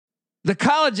The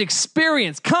College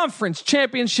Experience Conference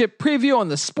Championship preview on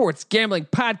the Sports Gambling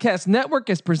Podcast Network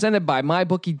is presented by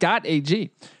MyBookie.ag.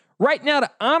 Right now,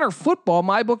 to honor football,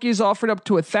 MyBookie is offering up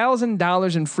to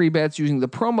 $1,000 in free bets using the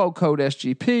promo code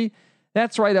SGP.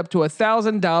 That's right, up to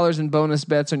 $1,000 in bonus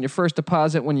bets on your first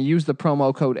deposit when you use the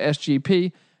promo code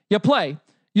SGP. You play,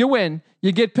 you win,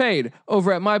 you get paid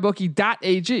over at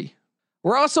MyBookie.ag.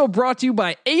 We're also brought to you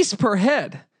by Ace Per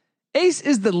Head. Ace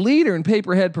is the leader in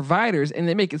pay-per-head providers, and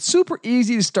they make it super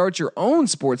easy to start your own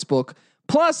sports book.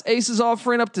 Plus, Ace is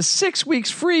offering up to 6 weeks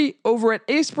free over at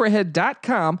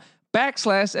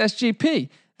aceperhead.com/SGP.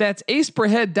 That's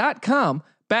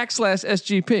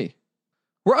aceperhead.com/SGP.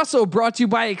 We're also brought to you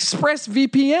by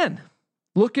ExpressVPN.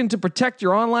 Looking to protect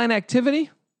your online activity?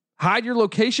 Hide your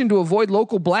location to avoid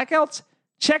local blackouts?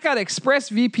 Check out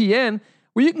ExpressVPN,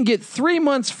 where you can get 3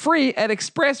 months free at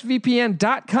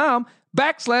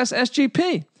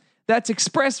expressvpn.com/SGP. That's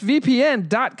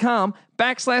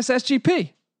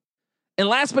expressvpn.com/SGP. And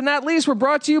last but not least, we're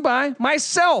brought to you by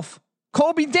myself,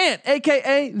 Colby Dant,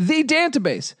 aka The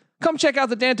Dantabase. Come check out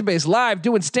The Dantabase live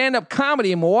doing stand-up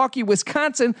comedy in Milwaukee,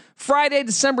 Wisconsin, Friday,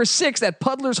 December 6th at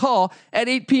Puddler's Hall at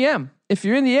 8 p.m. If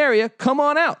you're in the area, come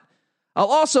on out.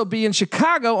 I'll also be in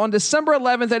Chicago on December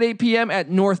 11th at 8 p.m. at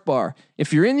North Bar.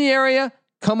 If you're in the area,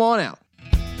 come on out.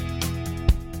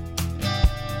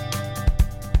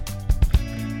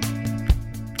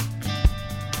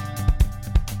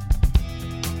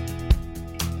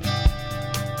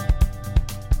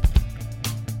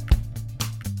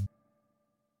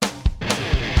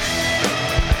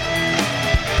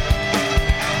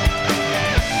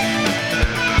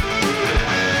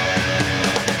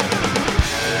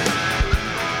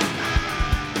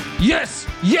 Yes,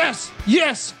 yes,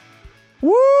 yes.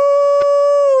 Woo!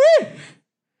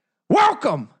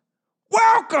 Welcome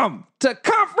to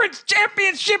Conference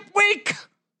Championship Week.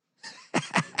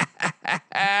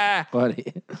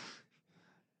 Buddy,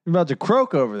 you're about to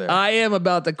croak over there. I am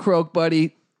about to croak,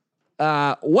 buddy.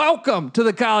 Welcome to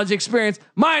the College Experience.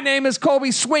 My name is Colby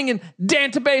Swinging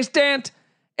Dantabase Dant,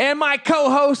 and my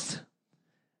co-host,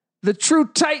 the true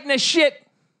titan of shit,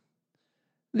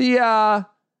 the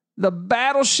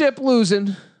battleship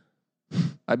losing.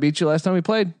 I beat you last time we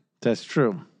played. That's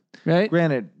true. Right?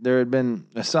 Granted, there had been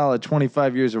a solid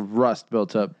 25 years of rust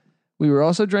built up. We were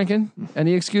also drinking.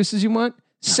 Any excuses you want?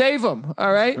 Save them,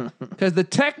 all right? Because the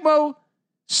Tecmo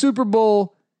Super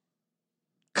Bowl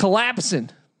collapsing.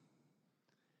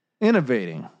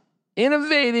 Innovating.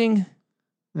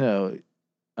 No.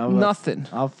 Nothing.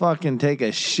 I'll fucking take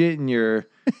a shit in your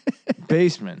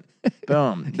basement.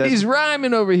 Boom. He's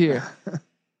rhyming over here.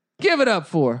 Give it up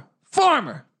for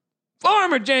Farmer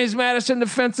James Madison,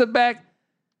 defensive back.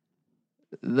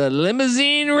 The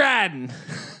limousine riding.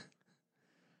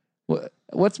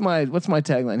 What's my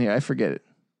tagline here? I forget it.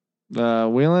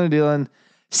 Wheeling and dealing.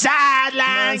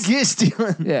 Sideline kiss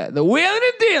stealing. Yeah, the wheeling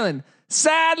and dealing.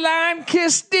 Sideline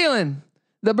kiss stealing.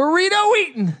 The burrito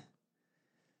eating.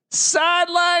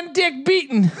 Sideline dick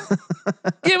beating.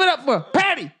 Give it up for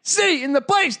Patty C in the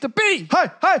place to be.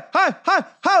 Hi.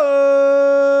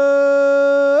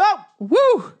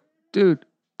 Woo, dude.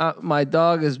 My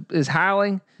dog is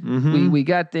howling. Mm-hmm. We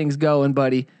got things going,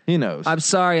 buddy. He knows. I'm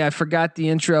sorry, I forgot the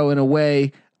intro in a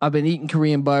way. I've been eating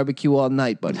Korean barbecue all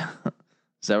night, buddy. Is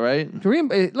that right?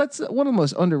 One of the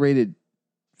most underrated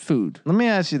food. Let me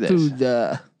ask you this. Food.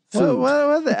 What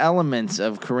are the elements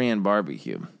of Korean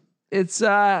barbecue? It's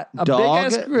a big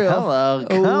ass grill. Hello,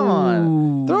 come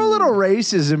on. Throw a little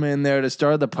racism in there to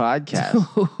start the podcast.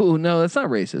 Oh, no, that's not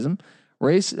racism.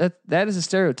 That is a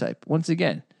stereotype. Once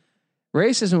again,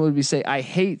 racism would be say I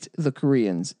hate the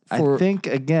Koreans. I think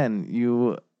again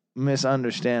you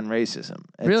misunderstand racism.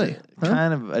 It's really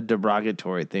kind of a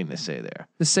derogatory thing to say there.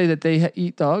 To say that they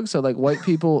eat dogs, so like white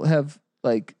people have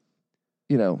like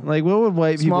what would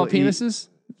white small people penises?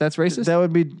 That's racist. That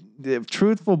would be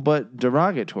truthful but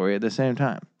derogatory at the same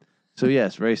time. So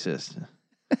yes, racist.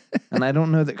 And I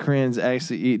don't know that Koreans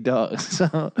actually eat dogs.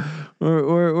 So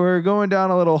we're going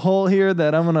down a little hole here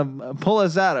that I'm gonna pull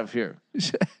us out of here.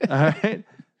 All right.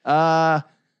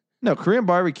 No, Korean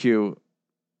barbecue.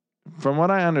 From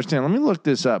what I understand, let me look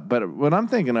this up. But what I'm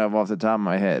thinking of off the top of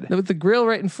my head, with the grill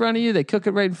right in front of you, they cook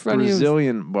it right in front of you.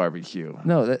 Brazilian barbecue.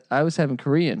 No, I was having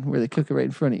Korean where they cook it right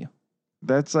in front of you.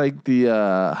 That's like the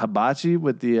hibachi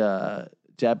with the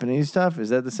Japanese stuff. Is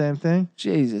that the same thing?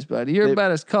 Jesus, buddy, you're about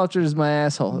as cultured as my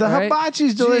asshole. The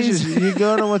hibachi's delicious. You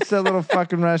go to what's that little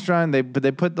fucking restaurant? They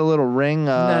put the little ring.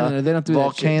 No, they don't do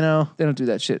volcano. That shit. They don't do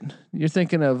that shit. You're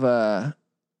thinking of. I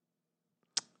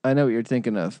know what you're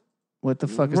thinking of. What the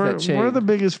fuck is that chain? We're the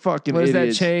biggest fucking What is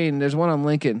idiots. that chain? There's one on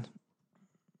Lincoln.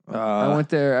 I went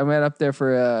there. I met up there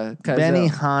for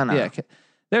Benihana. Yeah.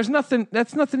 There's nothing.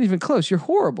 That's nothing even close. You're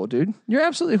horrible, dude. You're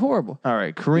absolutely horrible. All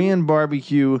right, Korean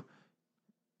barbecue.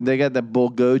 They got the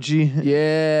bulgogi.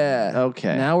 Yeah.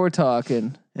 Okay. Now we're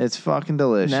talking. It's fucking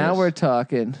delicious. Now we're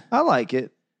talking. I like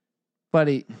it.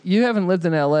 Buddy, you haven't lived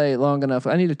in LA long enough.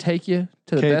 I need to take you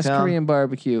to the best K-Town. Korean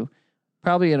barbecue,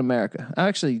 probably in America.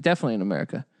 Actually, definitely in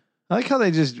America. I like how they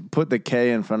just put the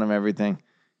K in front of everything.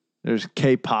 There's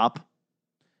K-pop.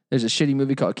 There's a shitty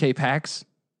movie called K-Pax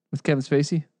with Kevin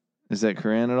Spacey. Is that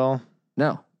Korean at all?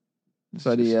 No. It's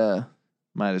But he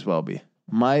might as well be.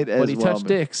 Might as but he well touched be.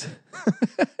 dicks.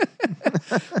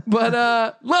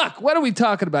 But look, what are we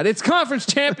talking about? It's conference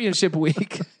championship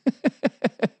week.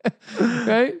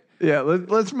 Right? Yeah,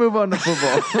 let's move on to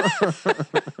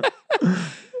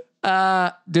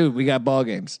football. Dude, we got ball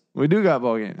games. We do got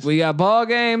ball games. We got ball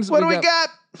games. What do we got?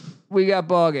 We got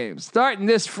ball games starting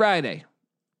this Friday.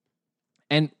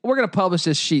 And we're going to publish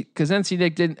this sheet because NC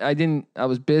Nick I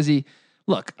was busy.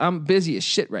 Look, I'm busy as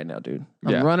shit right now, dude.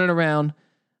 I'm running around.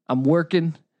 I'm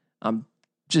working. I'm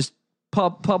just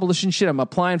publishing shit. I'm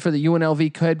applying for the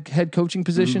UNLV head coaching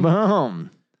position. Boom.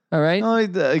 All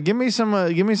right. Give me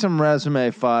some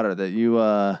resume fodder that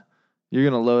you're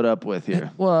gonna load up with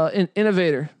here. Well,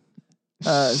 innovator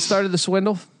started the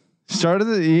swindle.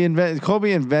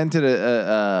 Colby invented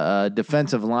a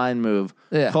defensive line move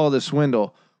called a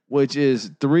swindle, which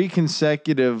is 3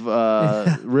 consecutive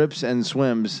rips and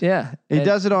swims. Yeah, he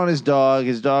does it on his dog.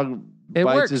 His dog bites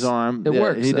works. his arm. It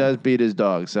works. He does beat his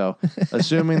dog. So,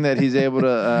 assuming that he's able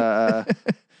to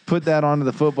put that onto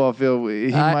the football field,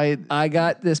 I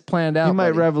got this planned out. He might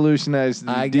buddy. revolutionize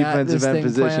the defensive end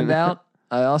position. Planned out.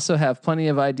 I also have plenty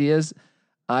of ideas.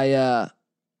 I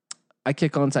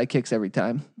kick onside kicks every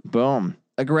time. Boom.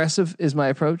 Aggressive is my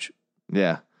approach.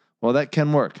 Yeah. Well, that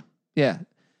can work. Yeah.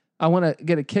 I want to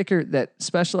get a kicker that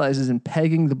specializes in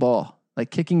pegging the ball,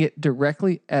 like kicking it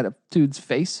directly at a dude's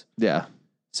face. Yeah.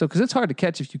 So, because it's hard to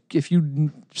catch if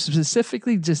you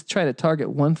specifically just try to target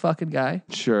one fucking guy.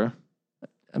 Sure.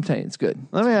 I'm telling you, it's good.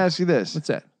 Let me ask you this. What's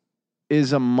that?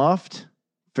 Is a muffed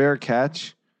fair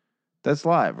catch? That's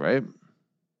live, right?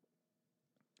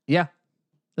 Yeah.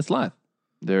 It's live.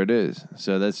 There it is.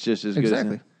 So that's just as good.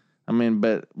 Exactly. I mean,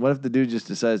 but what if the dude just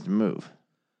decides to move?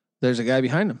 There's a guy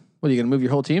behind him. What, are you going to move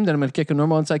your whole team? Then I'm going to kick a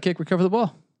normal inside kick, recover the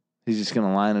ball. He's just going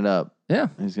to line it up. Yeah.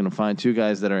 He's going to find 2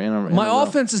 guys that are in a My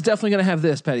offense is definitely going to have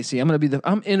this, Patty C.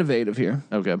 I'm innovative here.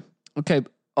 Okay. Okay.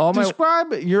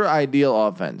 Describe your ideal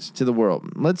offense to the world.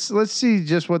 Let's see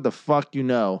just what the fuck you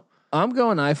know. I'm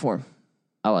going I form.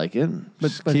 I like it.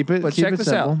 But keep it check this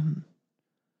simple.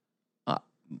 out.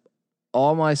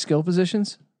 All my skill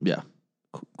positions. Yeah.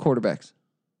 Quarterbacks.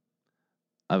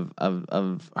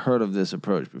 I've heard of this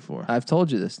approach before. I've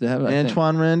told you this. They have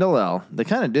Antoine Randall. They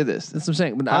kind of did this. That's what I'm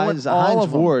saying. But Hines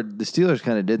Ward, the Steelers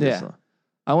kind of did this. Yeah.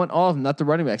 I want all of them, not the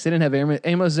running backs. They didn't have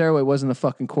Amos Zaraway wasn't a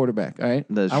fucking quarterback. All right.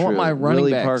 That's I want true. my running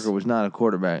Willie backs. Parker was not a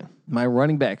quarterback. My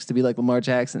running backs to be like Lamar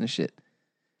Jackson and shit.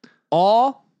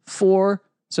 All 4.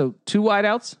 So 2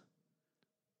 wideouts.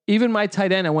 Even my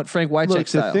tight end, I went Frank Wycheck Look,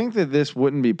 style. to think that this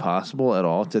wouldn't be possible at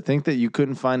all, to think that you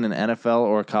couldn't find an NFL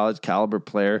or a college caliber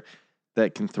player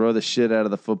that can throw the shit out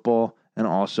of the football and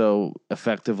also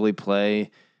effectively play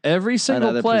every single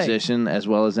another play position as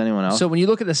well as anyone else. So when you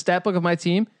look at the stat book of my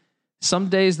team, some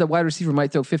days the wide receiver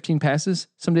might throw 15 passes.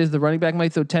 Some days the running back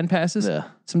might throw 10 passes. Yeah.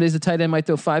 Some days the tight end might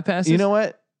throw 5 passes. You know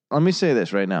what? Let me say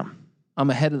this right now. I'm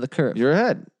ahead of the curve. You're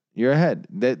ahead. You're ahead.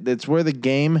 That's where the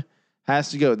game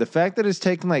has to go. The fact that it's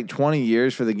taken like 20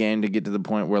 years for the game to get to the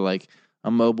point where like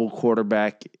a mobile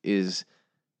quarterback is,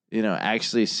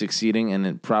 actually succeeding and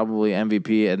it probably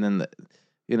MVP. And then,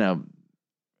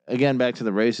 again, back to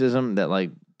the racism that like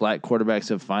black quarterbacks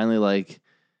have finally like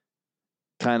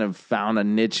kind of found a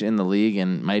niche in the league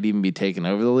and might even be taking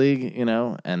over the league,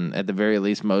 and at the very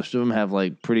least, most of them have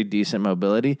like pretty decent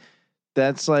mobility.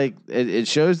 That's like, it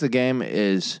shows the game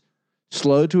is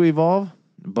slow to evolve,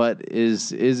 but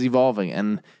is evolving.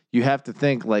 And you have to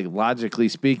think like logically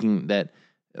speaking that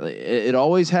it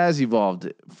always has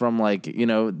evolved from like,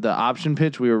 the option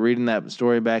pitch. We were reading that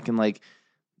story back in like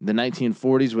the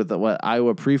 1940s with the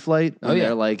Iowa pre-flight. Oh yeah.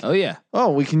 They're like,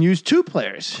 oh, we can use 2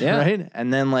 players. Yeah. Right.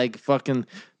 And then like fucking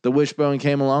the wishbone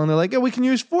came along. They're like, we can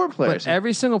use 4 players. But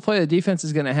every single play, the defense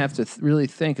is going to have to really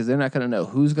think because they're not going to know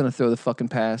who's going to throw the fucking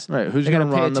pass. Right. Who's going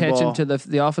to pay run attention the ball. to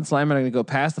the offense linemen are going to go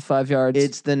past the 5 yards.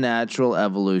 It's the natural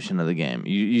evolution of the game.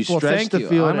 You Well, stretch thank the you.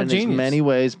 field I'm a in as genius. many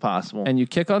ways possible. And you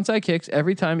kick onside kicks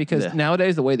every time because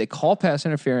nowadays the way they call pass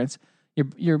interference,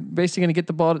 you're basically going to get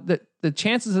the ball. The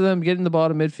chances of them getting the ball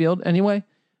to midfield anyway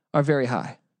are very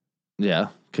high. Yeah,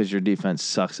 because your defense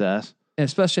sucks ass. And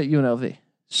especially at UNLV.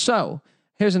 So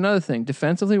here's another thing.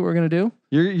 Defensively, what we're going to do.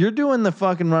 You're doing the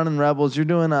fucking running Rebels. You're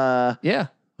doing Yeah.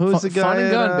 who's the guy Fun and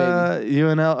at gun, baby.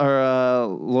 UNL or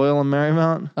Loyal and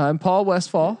Marymount? I'm Paul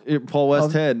Westfall. Paul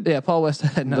Westhead. Yeah, Paul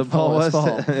Westhead. Not The Paul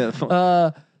Westfall.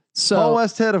 Westhead. So Paul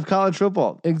Westhead of college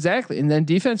football. exactly. And then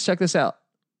defense, check this out.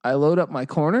 I load up my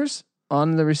corners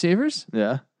on the receivers.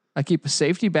 Yeah. I keep a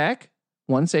safety back,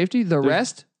 one safety. The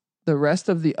rest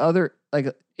of the other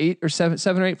like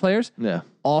 7 or 8 players, Yeah.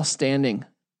 all standing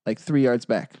like 3 yards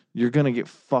back. You're gonna get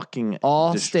fucking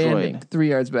All destroyed. standing 3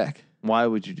 yards back Why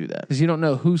would you do that? because you don't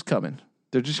know who's coming.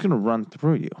 They're just gonna run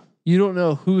through you. You don't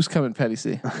know who's coming, Petty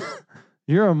C.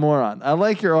 You're a moron. I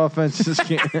like your offensive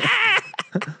scheme.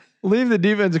 Leave the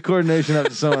defensive coordination up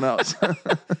to someone else.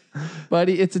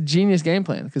 Buddy, it's a genius game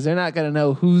plan because they're not going to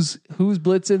know who's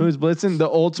blitzing. Who's blitzing? The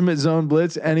ultimate zone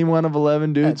blitz. Any one of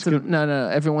 11 dudes. No.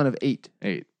 Every one of 8.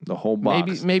 8. The whole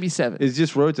box. Maybe 7. It's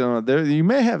just rotating. There, you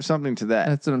may have something to that.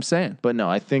 That's what I'm saying. But no,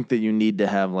 I think that you need to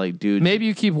have like dudes. Maybe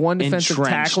you keep one defensive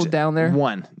tackle down there.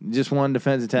 Just one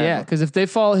defensive tackle. Yeah, because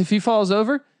if he falls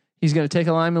over, he's going to take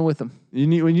a lineman with him. You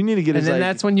need to get. And then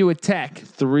that's when you attack.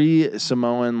 3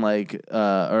 Samoan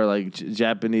or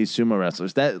Japanese sumo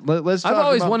wrestlers. Let's. I've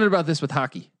always wondered about this with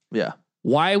hockey. Yeah.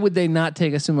 Why would they not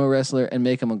take a sumo wrestler and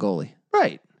make him a goalie?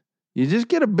 Right. You just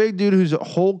get a big dude who's a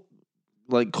whole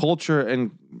like culture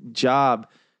and job.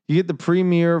 You get the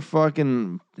premier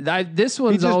fucking. This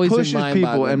one's he just always pushes been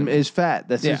people and mind-boggling. is fat.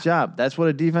 That's his job. That's what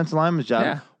a defensive lineman's job.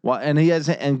 Yeah. Well, and he has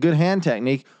good hand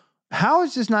technique. How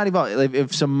is this not evolving? Like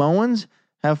if Samoans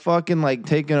have fucking like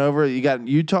taken over, you got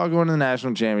Utah going to the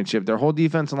national championship. Their whole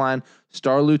defensive line,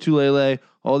 Star Lutulele,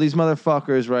 all these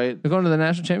motherfuckers, right? They're going to the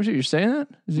national championship. You're saying that?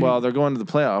 Well, they're going to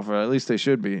the playoff, or at least they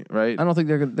should be, right? I don't think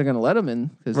they're going to let him in.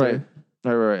 Right.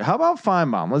 How about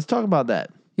Feinbaum? Let's talk about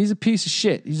that. He's a piece of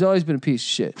shit. He's always been a piece of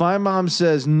shit. Feinbaum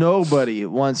says nobody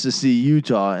wants to see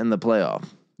Utah in the playoff.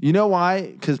 You know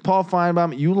why? Because Paul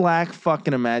Feinbaum, you lack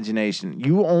fucking imagination.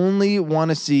 You only want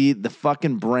to see the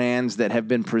fucking brands that have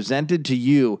been presented to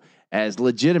you as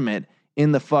legitimate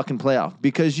in the fucking playoff.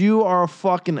 Because you are a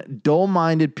fucking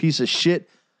dull-minded piece of shit.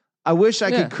 I wish I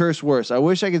could curse worse. I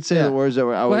wish I could say the words that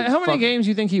were. How many games do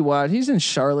you think he watched? He's in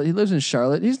Charlotte. He lives in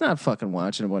Charlotte. He's not fucking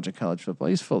watching a bunch of college football.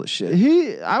 He's full of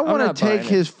shit. I want to take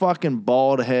his fucking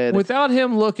bald head. Without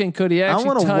him looking, could he actually? I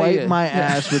want to wipe my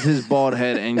ass with his bald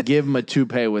head and give him a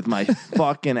toupee with my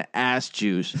fucking ass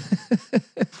juice.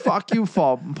 Fuck you,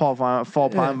 Paul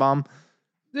Feinbaum.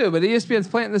 Dude, but ESPN's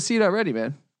planting the seed already,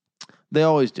 man. They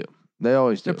always do.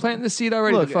 They're planting the seed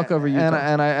already to fuck over Utah.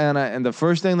 And the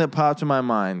first thing that popped in my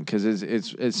mind, because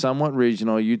it's somewhat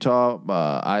regional, Utah,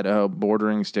 Idaho,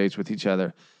 bordering states with each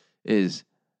other, is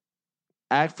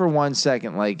act for 1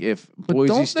 second like if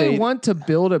Boise State. Don't they want to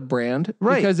build a brand?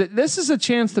 Right. Because this is a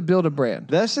chance to build a brand.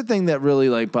 That's the thing that really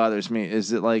like bothers me is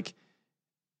that like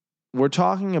we're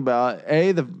talking about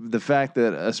the fact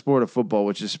that a sport of football,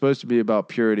 which is supposed to be about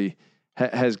purity,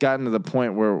 has gotten to the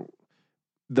point where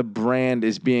the brand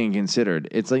is being considered.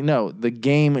 It's like, no, the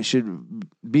game should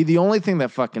be the only thing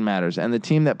that fucking matters. And the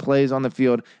team that plays on the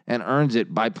field and earns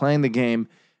it by playing the game,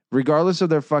 regardless of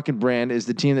their fucking brand, is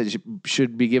the team that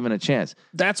should be given a chance.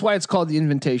 That's why it's called the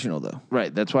Invitational, though.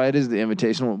 Right. That's why it is the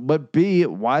Invitational. But B,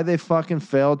 why they fucking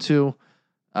fail to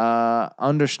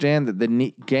understand that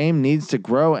the game needs to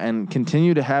grow and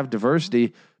continue to have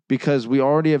diversity, because we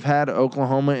already have had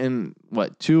Oklahoma in,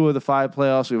 2 of the 5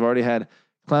 playoffs. We've already had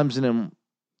Clemson in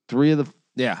 4 of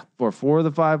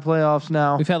the 5 playoffs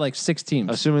now. We've had like 6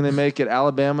 teams. Assuming they make it.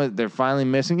 Alabama, they're finally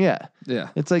missing. Yeah.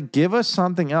 It's like, give us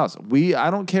something else. I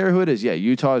don't care who it is. Yeah,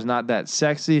 Utah is not that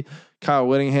sexy. Kyle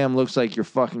Whittingham looks like your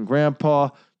fucking grandpa.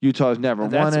 Utah's never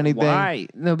won anything. Why?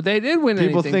 No, but they did win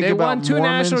anything. They won 2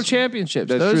 national championships.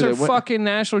 Those are fucking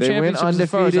national championships.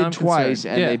 They went undefeated twice,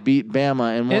 and they beat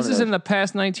Bama in one This is in the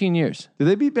past 19 years. Did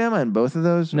they beat Bama in both of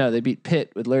those? No, they beat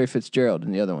Pitt with Larry Fitzgerald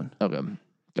in the other one. Okay.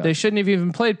 They shouldn't have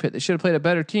even played Pitt. They should have played a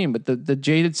better team, but the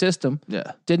jaded system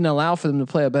didn't allow for them to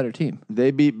play a better team.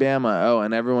 They beat Bama. Oh,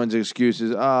 and everyone's excuse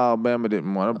is, Bama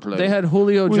didn't want to play. They had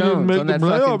Julio Jones on that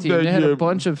fucking team. They had a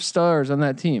bunch of stars on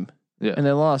that team. Yeah. And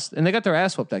they lost. And they got their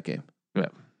ass whooped that game. Yeah.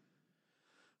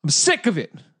 I'm sick of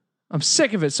it.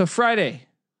 So Friday,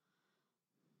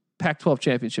 Pac-12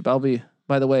 championship. I'll be,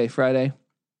 by the way, Friday,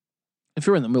 if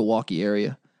you're in the Milwaukee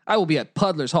area, I will be at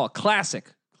Puddler's Hall. Classic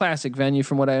venue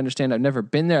from what I understand. I've never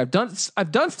been there. I've done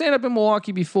stand-up in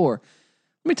Milwaukee before.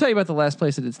 Let me tell you about the last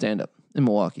place I did stand-up in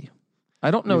Milwaukee.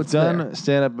 I don't know. You've done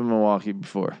stand-up in Milwaukee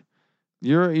before.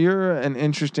 You're an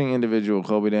interesting individual,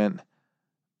 Colby Dent.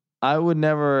 I would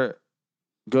never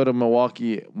go to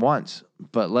Milwaukee once,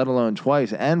 but let alone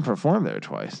twice, and perform there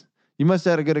twice. You must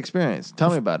have had a good experience.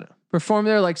 Tell me about it. Perform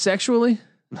there like sexually?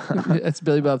 That's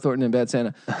Billy Bob Thornton and Bad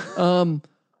Santa.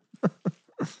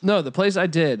 No, the place I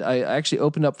actually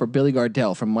opened up for Billy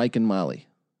Gardell from Mike and Molly.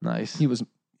 Nice. He was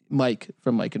Mike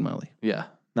from Mike and Molly. Yeah,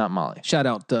 not Molly. Shout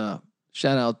out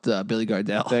Billy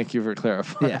Gardell. Thank you for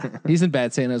clarifying. Yeah, he's in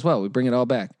Bad Santa as well. We bring it all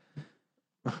back.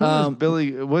 Who is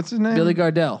Billy? What's his name? Billy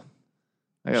Gardell.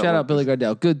 Shout out Billy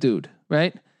Gardell. Good dude,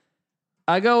 right?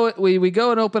 We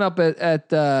go and open up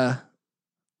at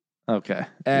okay.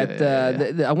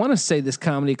 I want to say this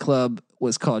comedy club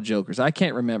was called Jokers. I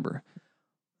can't remember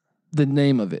the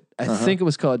name of it. I think it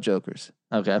was called Jokers.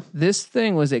 Okay. This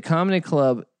thing was a comedy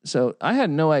club, so I had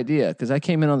no idea because I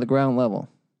came in on the ground level.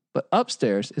 But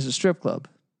upstairs is a strip club,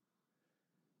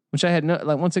 which I had no.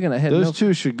 Like once again, I had those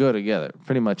two should go together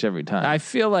pretty much every time. I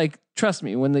feel like, trust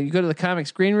me, when you go to the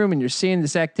comics green room and you're seeing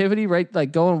this activity, right,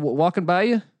 like walking by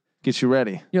you, get you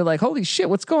ready. You're like, holy shit,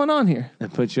 what's going on here?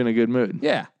 It puts you in a good mood.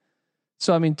 Yeah.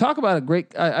 So I mean, talk about a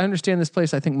great. I understand this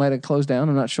place. I think might have closed down.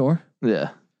 I'm not sure. Yeah.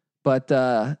 But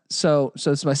so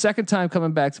it's my second time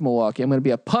coming back to Milwaukee. I'm going to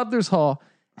be at Puddler's Hall,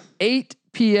 8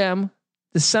 p.m.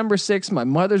 December 6th, my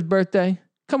mother's birthday.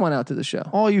 Come on out to the show.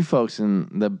 All you folks in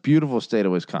the beautiful state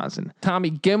of Wisconsin. Tommy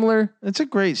Gimler. It's a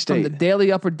great state. From the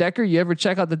Daily Upper Decker. You ever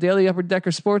check out the Daily Upper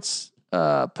Decker sports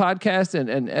podcast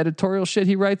and editorial shit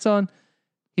he writes on?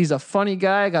 He's a funny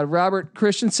guy. I got Robert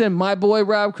Christensen, my boy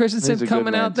Rob Christensen,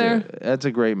 coming out there. That's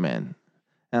a great man.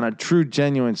 And a true,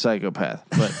 genuine psychopath,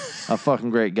 but a fucking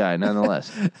great guy nonetheless.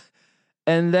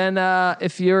 And then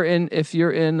if you're in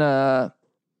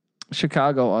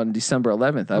Chicago on December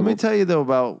 11th, let me tell you though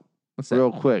about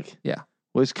real quick. Yeah,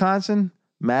 Wisconsin,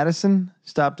 Madison.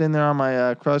 Stopped in there on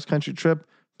my cross country trip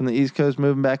from the East Coast,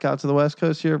 moving back out to the West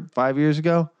Coast here 5 years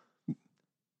ago.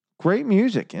 Great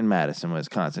music in Madison,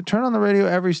 Wisconsin. Turn on the radio;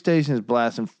 every station is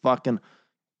blasting fucking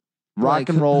rock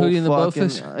and roll. Hootie and the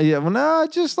Blowfish? Yeah, well, no,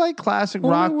 just like classic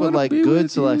rock, but like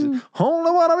good selection.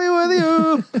 Only wanna be with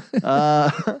you.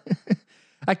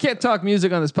 I can't talk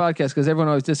music on this podcast because everyone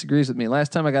always disagrees with me.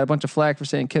 Last time I got a bunch of flack for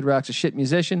saying Kid Rock's a shit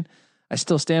musician. I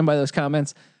still stand by those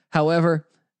comments. However,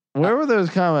 where were those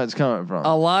comments coming from?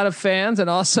 A lot of fans, and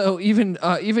also even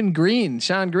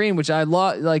Sean Green, which I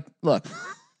like. Look,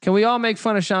 can we all make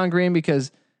fun of Sean Green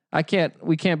because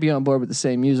we can't be on board with the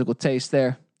same musical taste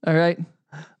there. All right.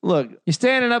 Look, you're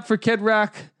standing up for Kid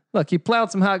Rock. Look, he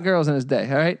plowed some hot girls in his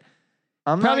day. All right.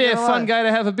 I'm probably a fun guy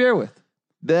to have a beer with.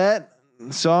 That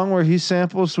song where he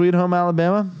samples "Sweet Home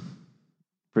Alabama,"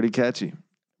 pretty catchy.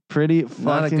 Pretty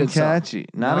fucking catchy.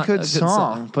 Not a good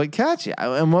song, but catchy.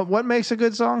 And what makes a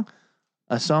good song?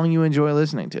 A song you enjoy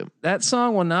listening to. That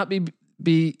song will not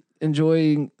be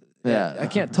enjoying. Yeah, I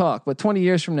can't talk. But 20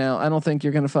 years from now, I don't think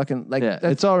you're gonna fucking like. Yeah,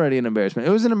 it's already an embarrassment.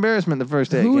 It was an embarrassment the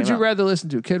first day. Who would you rather listen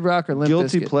to, Kid Rock or Limp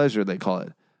Bizkit? Guilty pleasure, they call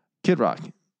it. Kid Rock.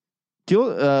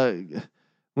 Limp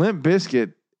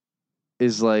Bizkit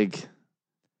is like,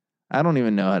 I don't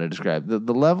even know how to describe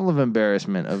the level of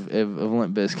embarrassment of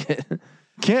Limp Bizkit.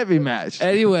 Can't be matched.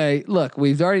 Anyway, look,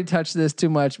 we've already touched this too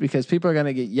much because people are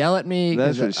going to yell at me.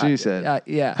 That's what she said.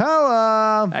 Yeah.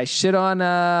 Hello. I shit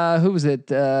on, who was it?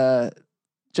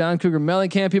 John Cougar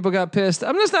Mellencamp. People got pissed.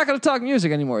 I'm just not going to talk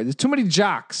music anymore. There's too many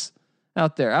jocks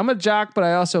out there. I'm a jock, but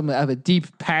I also have a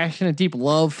deep passion, a deep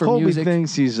love for Colby music.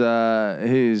 Thinks he's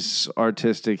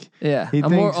artistic. Yeah,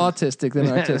 I'm more autistic than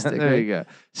artistic. There you go.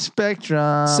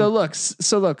 Spectrum. So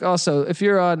look. Also, if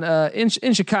you're on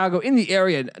in Chicago, in the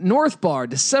area, North Bar,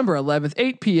 December 11th,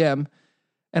 8 p.m.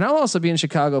 And I'll also be in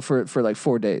Chicago for like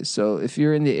 4 days. So if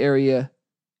you're in the area,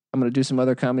 I'm going to do some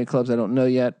other comedy clubs I don't know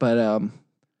yet, but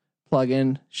plug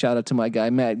in. Shout out to my guy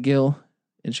Matt Gill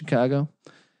in Chicago.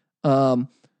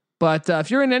 But if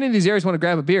you're in any of these areas, want to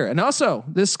grab a beer. And also,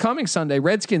 this coming Sunday,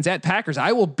 Redskins at Packers.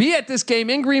 I will be at this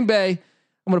game in Green Bay.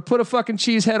 I'm going to put a fucking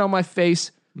cheese head on my face.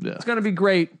 Yeah. It's going to be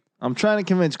great. I'm trying to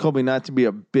convince Colby not to be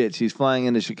a bitch. He's flying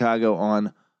into Chicago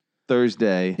on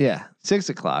Thursday. Yeah.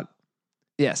 6:00.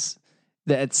 Yes.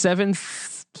 At 7,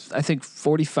 I think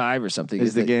 45 or something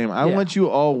is the game. I want you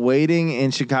all waiting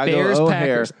in Chicago Bears, O'Hare.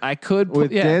 Packers. I could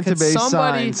with Dantabase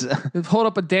signs. Hold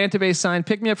up a Dantabase sign,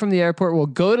 pick me up from the airport. We'll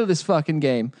go to this fucking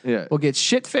game. Yeah. We'll get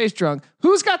shit-faced drunk.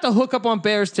 Who's got the hookup on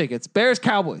Bears tickets? Bears,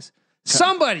 Cowboys.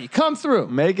 Somebody come through.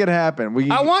 Make it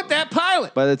happen. I want that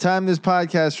pilot. By the time this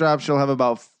podcast drops, you'll have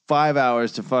about 5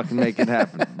 hours to fucking make it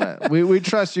happen. But we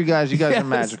trust you guys. You guys are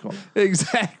magical.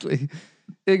 Exactly.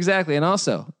 And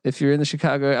also, if you're in the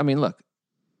Chicago, I mean, look,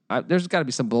 there's got to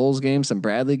be some Bulls games, some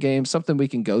Bradley games, something we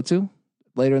can go to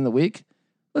later in the week.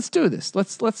 Let's do this.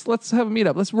 Let's have a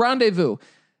meetup. Let's rendezvous.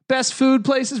 Best food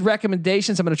places,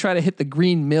 recommendations. I'm going to try to hit the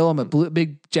Green Mill. I'm a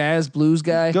big jazz blues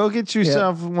guy. Go get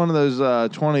yourself one of those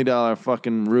 $20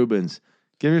 fucking Reubens.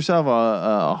 Give yourself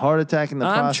a heart attack in the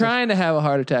process. I'm trying to have a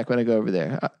heart attack when I go over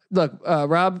there. Look,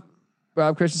 Rob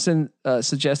Christensen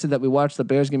suggested that we watch the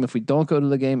Bears game if we don't go to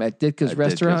the game at Ditka's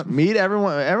restaurant. Meet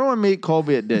everyone. Everyone meet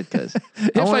Colby at Ditka's.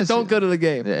 If I don't go to the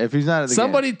game. Yeah, if he's not at the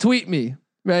Somebody game. tweet me,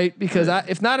 right? Because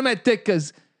if not, I'm at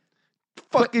Ditka's.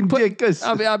 Fucking Ditka's.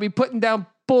 I'll be putting down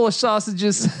Polish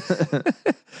sausages.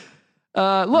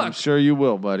 Look, I'm sure you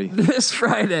will, buddy. This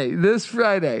Friday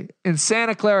in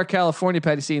Santa Clara, California,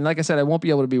 Patty C. And like I said, I won't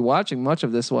be able to be watching much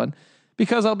of this one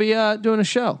because I'll be doing a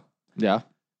show. Yeah.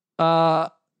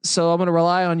 So I'm going to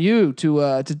rely on you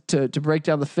to break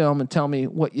down the film and tell me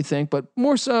what you think, but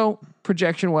more so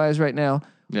projection wise right now.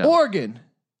 Yeah. Oregon,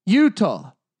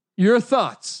 Utah, your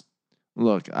thoughts?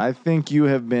 Look, I think you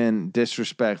have been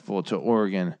disrespectful to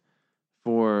Oregon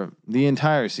for the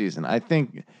entire season. I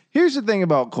think here's the thing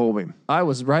about Colby. I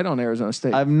was right on Arizona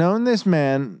State. I've known this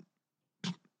man,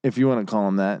 if you want to call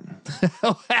him that,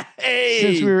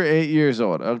 since we were 8 years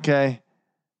old. Okay.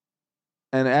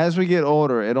 And as we get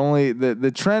older,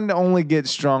 the trend only gets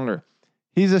stronger.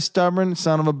 He's a stubborn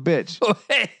son of a bitch.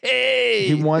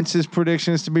 He wants his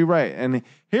predictions to be right. And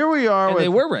here we are. And they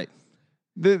were right.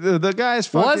 The guy's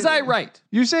fucking. Was I right?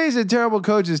 You say he's a terrible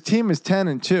coach. His team is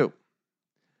 10-2.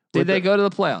 Did they go to the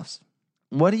playoffs?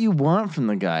 What do you want from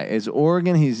the guy? Is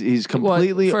Oregon? He's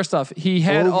completely. Well, first off, he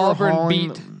had Auburn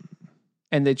beat,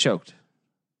 and they choked.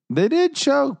 They did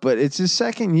choke, but it's his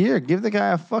second year. Give the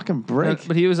guy a fucking break.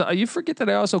 But he was. You forget that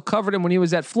I also covered him when he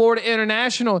was at Florida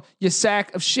International. You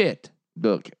sack of shit.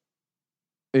 Look,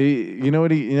 you know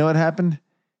what happened?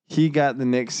 He got the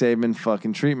Nick Saban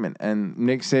fucking treatment, and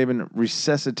Nick Saban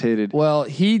resuscitated. Well,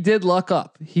 he did luck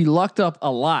up. He lucked up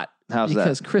a lot. How's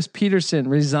because that? Chris Peterson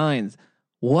resigned.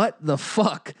 What the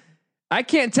fuck? I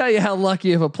can't tell you how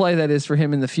lucky of a play that is for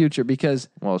him in the future because.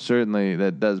 Well, certainly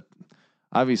that does.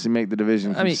 Obviously, make the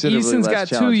division. I mean, Easton's got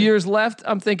 2 years left.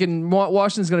 I'm thinking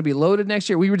Washington's going to be loaded next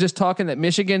year. We were just talking that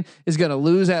Michigan is going to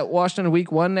lose at Washington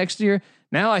week 1 next year.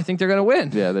 Now I think they're going to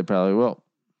win. Yeah, they probably will.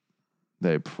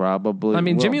 They probably. I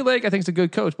mean, will. Jimmy Lake, I think is a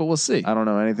good coach, but we'll see. I don't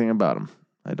know anything about him.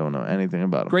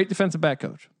 Great defensive back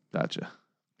coach. Gotcha.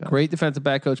 Great defensive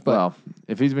back coach. But well,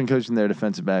 if he's been coaching their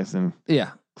defensive backs, then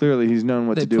yeah, clearly he's known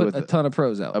what to do with a ton of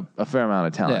pros out, a fair amount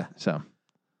of talent. Yeah. So.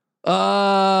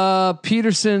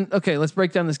 Peterson. Okay, let's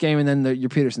break down this game and then your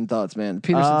Peterson thoughts, man. The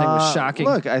Peterson thing was shocking.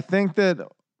 Look, I think that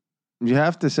you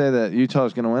have to say that Utah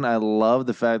is going to win. I love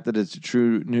the fact that it's a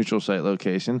true neutral site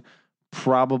location,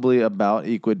 probably about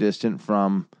equidistant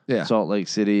from Salt Lake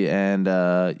City and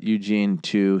Eugene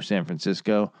to San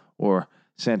Francisco or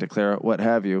Santa Clara, what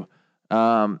have you.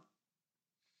 I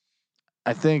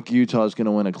think Utah is going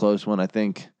to win a close one. I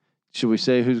think. Should we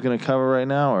say who's going to cover right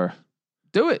now, or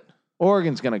do it?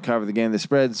 Oregon's going to cover the game. The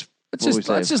spread's.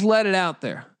 Let's just let it out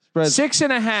there. Spread's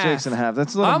 6.5. 6.5.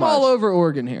 That's a little much. All over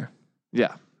Oregon here.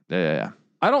 Yeah.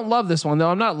 I don't love this one though.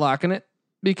 I'm not locking it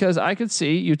because I could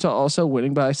see Utah also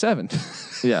winning by 7.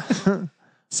 Yeah.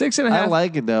 6.5. I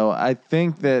like it though. I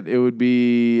think that it would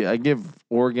be. I give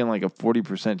Oregon like a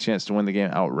 40% chance to win the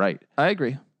game outright. I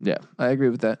agree. Yeah, I agree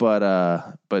with that.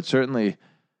 But certainly,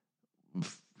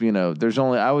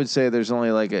 I would say there's only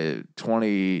like a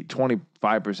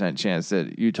 25% chance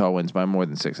that Utah wins by more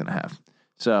than 6.5.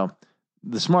 So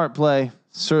the smart play,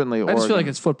 certainly Oregon. I just feel like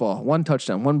it's football. 1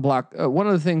 touchdown, 1 block. One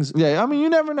of the things. Yeah, I mean, you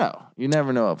never know.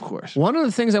 Of course. One of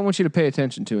the things I want you to pay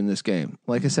attention to in this game,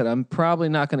 like I said, I'm probably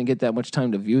not going to get that much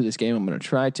time to view this game. I'm going to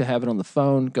try to have it on the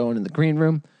phone, going in the green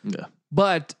room. Yeah.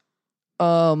 But,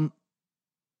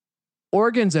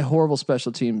 Oregon's a horrible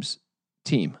special teams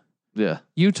team. Yeah.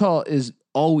 Utah is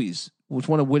always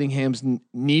one of Whittingham's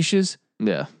niches.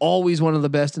 Yeah. Always one of the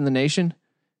best in the nation.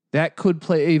 That could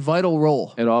play a vital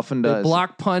role. It often does. They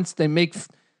block punts. They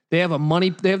have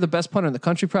the best punter in the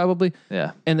country probably.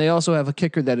 Yeah. And they also have a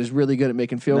kicker that is really good at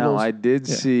making field goals. I did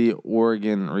see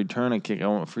Oregon return a kick.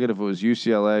 I forget if it was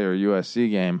UCLA or USC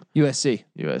game. USC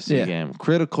game.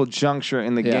 Critical juncture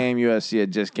in the game. USC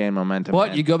had just gained momentum.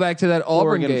 What? You go back to that Auburn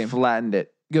Oregon game. Flattened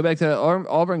it. Go back to that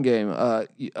Auburn game.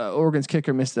 Oregon's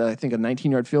kicker missed, I think, a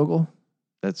 19-yard field goal.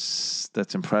 That's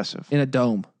impressive. In a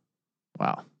dome.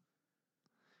 Wow.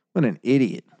 What an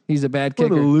idiot. He's a bad kicker.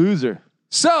 What a loser.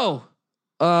 So,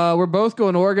 we're both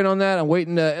going Oregon on that. I'm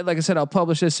waiting to, like I said, I'll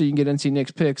publish this so you can get NC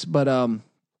Nick's picks, but we're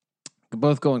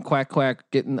both going quack.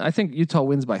 I think Utah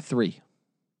wins by 3.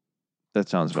 That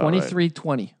sounds about right.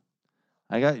 23-20.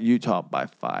 I got Utah by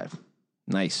 5.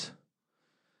 Nice.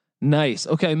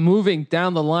 Okay, moving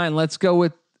down the line, let's go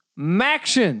with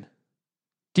Maction.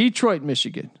 Detroit,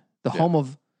 Michigan. The home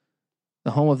of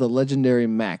the legendary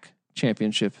MAC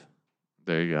championship.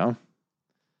 There you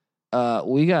go.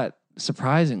 We got,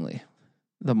 surprisingly,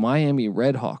 the Miami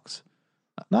Redhawks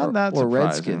Not that or surprising.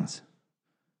 Redskins.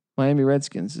 Miami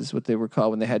Redskins is what they were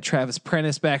called when they had Travis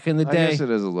Prentice back in the I day. guess it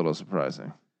is a little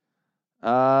surprising.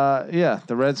 Yeah,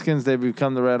 the Redskins, they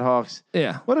become the Red Hawks.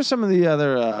 Yeah. What are some of the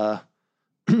other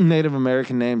Native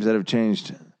American names that have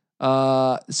changed?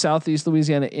 Southeast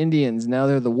Louisiana Indians. Now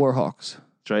they're the Warhawks.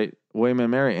 That's right. William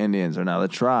and Mary Indians are now the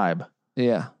Tribe.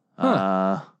 Yeah.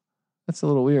 Huh. That's a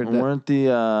little weird. Weren't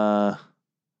the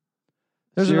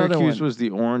There's another Syracuse one. was the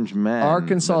Orange Men.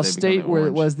 Arkansas but they become State, the where it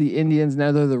Orange. was the Indians.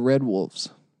 Now they're the Red Wolves.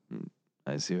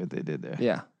 I see what they did there.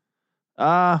 Yeah.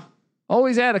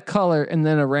 Always add a color and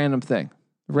then a random thing.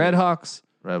 Red Hawks,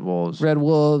 Red Wolves. Red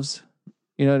Wolves.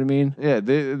 You know what I mean? Yeah,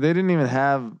 they didn't even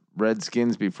have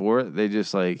Redskins before. They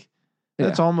just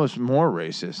that's almost more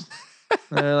racist.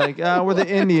 They're like, we're the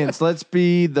Indians. Let's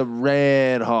be the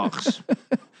Red Hawks.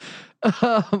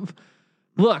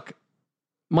 Look,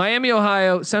 Miami,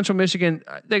 Ohio, Central Michigan,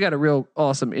 they got a real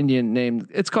awesome Indian name.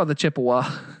 It's called the Chippewa.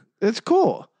 It's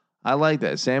cool. I like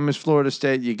that. Same as Florida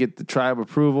State. You get the tribe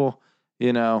approval.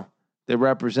 You know, they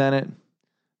represent it.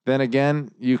 Then again,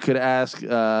 you could ask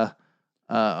a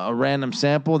random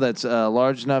sample that's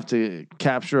large enough to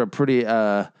capture a pretty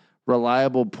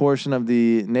reliable portion of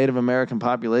the Native American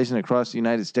population across the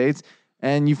United States.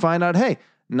 And you find out, hey,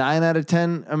 9 out of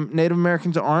 10 Native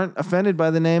Americans aren't offended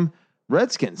by the name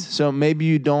Redskins. So maybe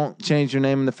you don't change your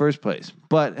name in the first place.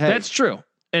 But hey, that's true.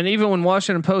 And even when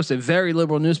Washington Post, a very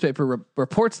liberal newspaper,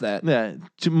 reports that. Yeah,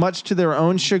 much to their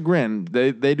own chagrin,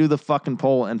 they do the fucking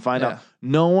poll and find out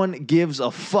no one gives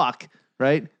a fuck,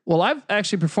 right? Well, I've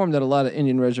actually performed at a lot of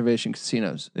Indian reservation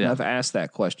casinos. Yeah. And I've asked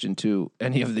that question to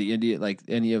any of the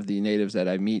any of the natives that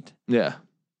I meet. Yeah.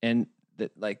 And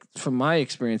from my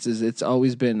experiences, it's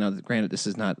always been, granted, this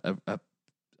is not a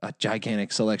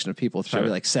gigantic selection of people. It's probably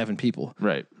like 7 people.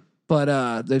 Right.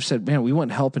 But they've said, man, we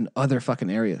want help in other fucking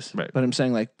areas. Right. But I'm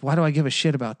saying, why do I give a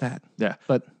shit about that? Yeah.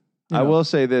 But I will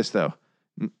say this, though.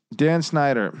 Dan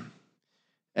Snyder,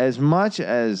 as much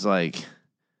as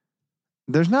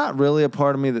there's not really a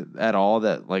part of me at all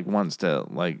that wants to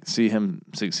see him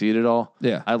succeed at all.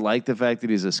 Yeah. I like the fact that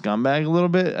he's a scumbag a little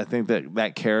bit. I think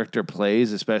that character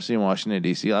plays, especially in Washington,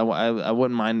 D.C. I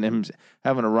wouldn't mind him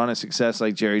having a run of success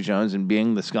like Jerry Jones and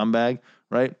being the scumbag,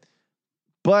 right?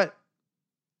 But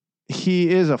he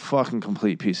is a fucking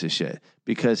complete piece of shit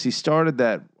because he started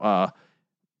that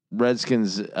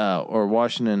Redskins or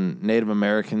Washington Native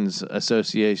Americans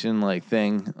Association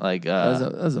thing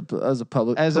as a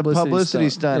publicity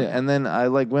stunt. Yeah. And then I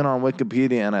went on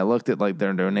Wikipedia and I looked at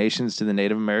their donations to the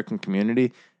Native American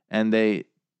community, and they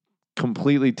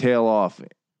completely tail off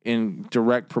in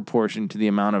direct proportion to the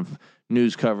amount of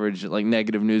news coverage,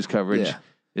 negative news coverage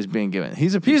is being given.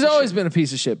 He's always been a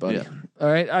piece of shit, buddy. Yeah.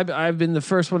 All right. I've been the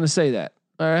first one to say that.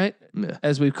 All right. Yeah.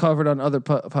 As we've covered on other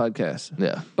podcasts.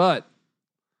 Yeah. But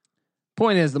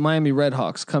point is, the Miami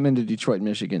Redhawks come into Detroit,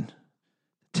 Michigan,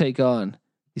 take on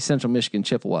the Central Michigan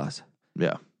Chippewas.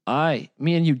 Yeah.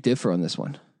 Me and you differ on this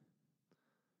one.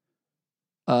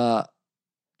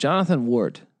 Jonathan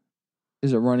Ward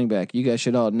is a running back. You guys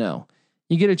should all know.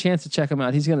 You get a chance to check him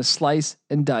out. He's going to slice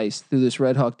and dice through this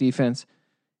Red Hawk defense.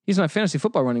 He's my fantasy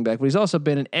football running back, but he's also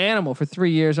been an animal for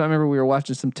 3 years. I remember we were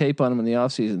watching some tape on him in the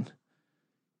offseason.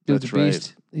 Dude's a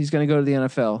beast. Right. He's going to go to the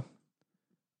NFL.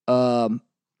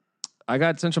 I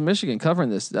got Central Michigan covering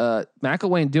this.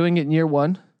 McElwain doing it in year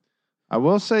 1. I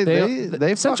will say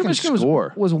they Central Michigan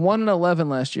score. was 1-11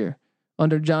 last year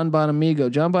under John Bonamigo.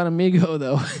 John Bonamigo,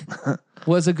 though,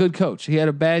 was a good coach. He had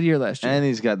a bad year last year. And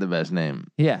he's got the best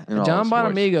name. Yeah. John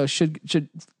Bonamigo should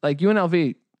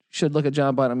UNLV should look at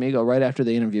John Bonamigo right after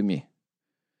they interview me.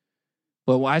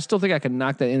 But I still think I can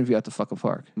knock that interview out the fucking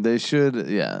park. They should,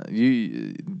 yeah.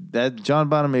 That John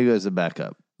Bonamigo is a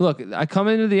backup. Look, I come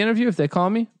into the interview if they call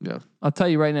me. Yeah. I'll tell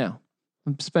you right now.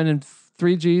 I'm spending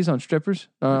 3 G's on strippers,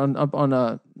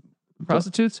 on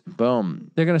prostitutes. Boom.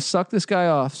 They're gonna suck this guy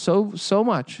off so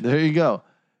much. There you go.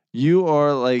 You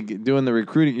are doing the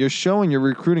recruiting. You're showing your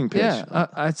recruiting pitch. Yeah,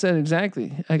 I said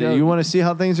exactly. You want to see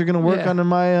how things are going to work under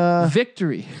my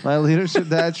victory, my leadership.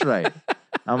 That's right.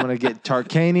 I'm going to get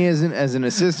Tarkanian as an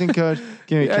assistant coach.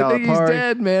 Give me Calipari. I think he's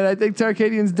dead, man. I think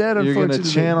Tarkanian's dead. You're going to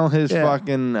channel his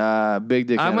fucking big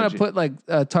dick. I'm going to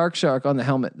put Tark Shark on the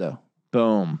helmet though.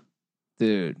 Boom,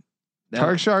 dude.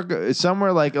 Tark Shark is somewhere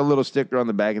a little sticker on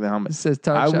the back of the helmet. It says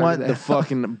Tark Shark. I want the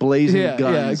fucking blazing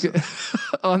guns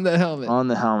on the helmet. On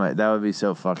the helmet, that would be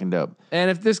so fucking dope.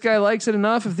 And if this guy likes it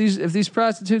enough, if these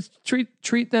prostitutes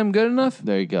treat them good enough,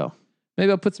 there you go.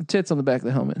 Maybe I'll put some tits on the back of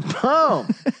the helmet. Boom.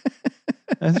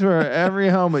 That's where every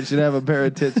helmet should have a pair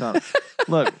of tits on it.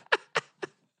 Look,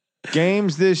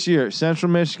 games this year,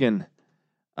 Central Michigan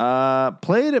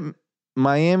played at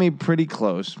Miami pretty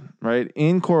close, right?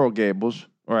 In Coral Gables,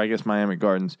 or I guess Miami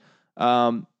Gardens.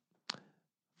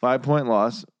 5-point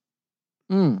loss.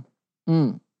 I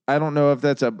don't know if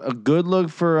that's a good look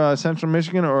for Central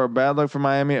Michigan or a bad look for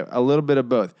Miami. A little bit of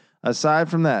both. Aside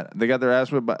from that, they got their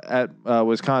ass whipped at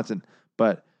Wisconsin,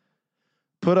 but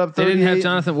put up 38. They didn't have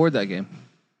Jonathan Ward that game.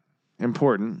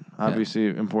 Important, obviously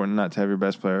important not to have your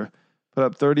best player. Put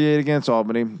up 38 against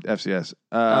Albany, FCS.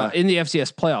 In the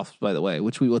FCS playoffs, by the way,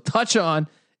 which we will touch on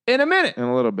in a minute. In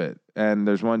a little bit. And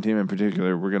there's one team in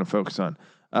particular we're going to focus on.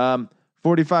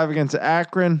 45 against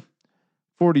Akron,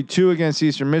 42 against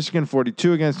Eastern Michigan,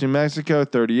 42 against New Mexico,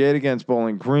 38 against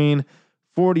Bowling Green,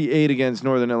 48 against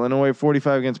Northern Illinois,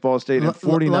 45 against Ball State, and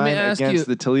 49 against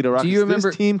the Toledo Rockets. Do you remember,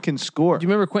 this team can score. Do you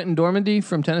remember Quentin Dormandy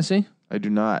from Tennessee? I do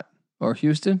not. Or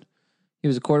Houston? He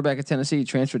was a quarterback at Tennessee. He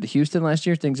transferred to Houston last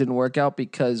year. Things didn't work out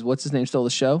because what's his name stole the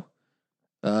show?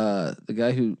 The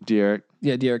guy who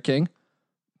De'Aaron King.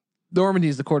 Dormandy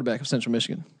is the quarterback of Central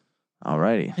Michigan.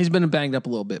 Alrighty. He's been banged up a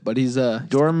little bit, but he's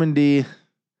Dormandy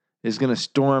is gonna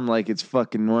storm like it's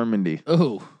fucking Normandy.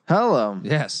 Oh. Hello.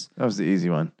 Yes. That was the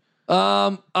easy one.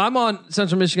 I'm on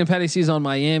Central Michigan. Patty C's on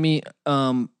Miami.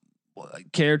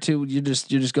 Care to you're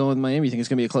just going with Miami. You think it's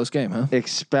gonna be a close game, huh?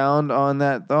 Expound on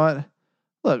that thought.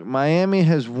 Look, Miami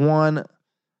has won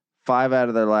 5 out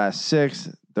of their last 6.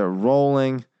 They're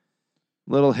rolling.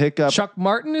 Little hiccup. Chuck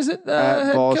Martin, is it?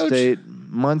 At Ball coach? State.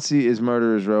 Muncie is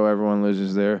murderer's row. Everyone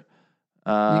loses there.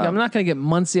 I'm not going to get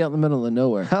Muncie out in the middle of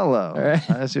nowhere. Hello. All right.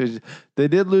 They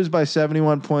did lose by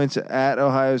 71 points at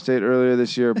Ohio State earlier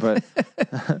this year, but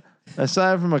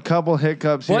aside from a couple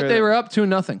hiccups here. They were up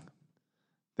 2-0.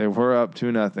 They were up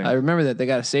 2-0. I remember that. They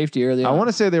got a safety early on. I want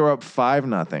to say they were up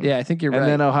 5-0. Yeah, I think you're right. And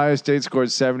then Ohio State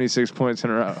scored 76 points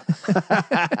in a row.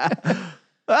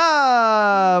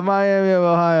 Miami of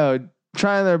Ohio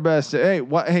trying their best.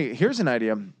 Hey, here's an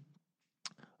idea.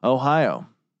 Ohio.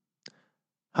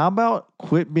 How about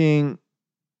quit being,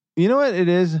 you know what it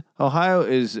is?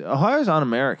 Ohio's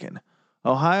un-American.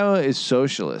 Ohio is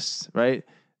socialist, right?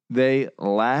 They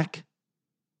lack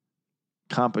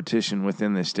competition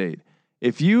within the state.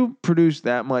 If you produce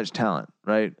that much talent,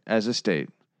 right, as a state,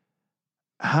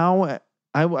 how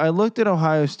I looked at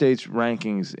Ohio State's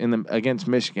rankings against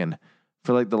Michigan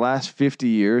for like the last 50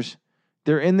 years.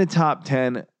 They're in the top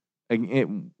 10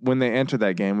 when they enter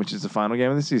that game, which is the final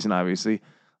game of the season, obviously,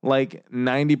 like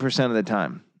 90% of the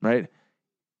time, right?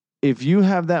 If you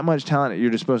have that much talent at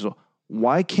your disposal,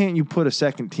 why can't you put a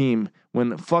second team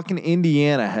when fucking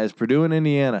Indiana has Purdue and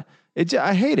Indiana?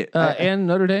 I hate it. And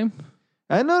Notre Dame?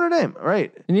 And Notre Dame,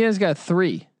 right. Indiana's got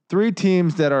 3. 3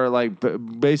 teams that are like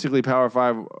basically Power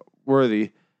 5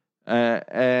 worthy.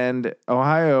 And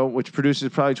Ohio, which produces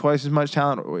probably twice as much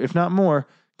talent, if not more,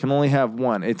 can only have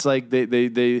 1. It's like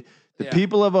the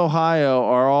people of Ohio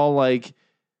are all like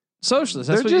socialists.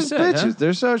 That's what you said. Bitches. Huh?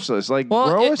 They're socialists. Like,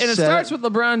 it starts with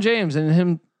LeBron James and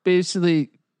him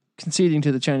basically conceding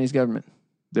to the Chinese government.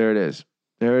 There it is.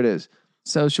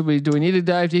 So do we need to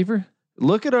dive deeper?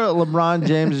 Look at LeBron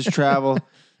James's travel.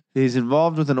 He's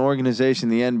involved with an organization,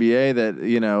 the NBA,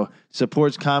 that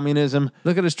supports communism.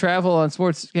 Look at his travel on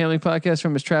Sports Gambling Podcast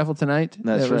from his travel tonight.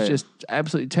 That was just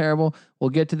absolutely terrible. We'll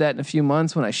get to that in a few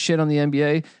months when I shit on the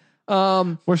NBA.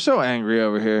 We're so angry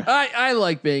over here. I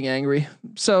like being angry.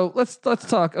 So let's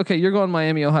talk. Okay, you're going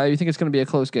Miami, Ohio. You think it's going to be a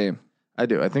close game? I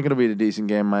do. I think it'll be a decent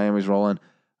game. Miami's rolling.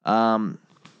 I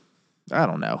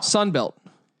don't know. Sunbelt.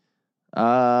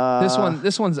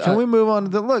 This one's. Can we move on?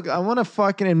 Look, I want to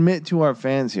fucking admit to our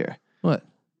fans here. What?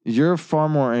 You're far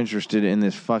more interested in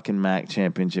this fucking MAC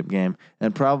championship game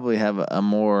and probably have a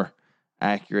more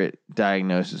accurate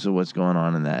diagnosis of what's going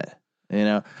on in that.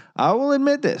 I will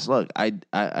admit this. Look, I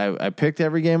picked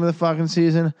every game of the fucking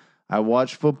season. I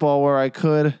watched football where I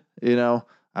could.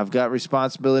 I've got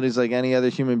responsibilities like any other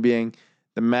human being.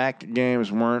 The MAC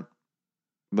games weren't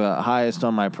the highest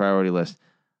on my priority list.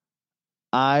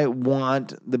 I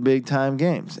want the big time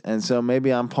games. And so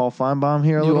maybe I'm Paul Feinbaum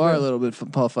here a little bit. You are a little bit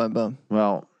Paul Feinbaum.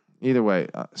 Well, either way,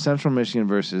 Central Michigan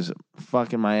versus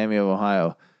fucking Miami of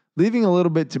Ohio, leaving a little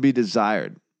bit to be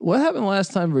desired. What happened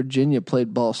last time Virginia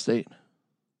played Ball State?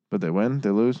 But they win? They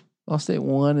lose? Ball State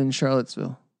won in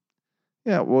Charlottesville.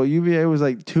 Yeah, well, UVA was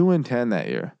like 2-10 that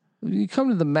year. You come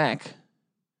to the MAC,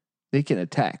 they can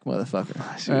attack, motherfucker.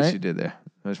 I see what you did there.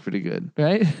 That was pretty good.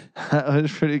 Right? That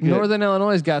was pretty good. Northern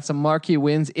Illinois has got some marquee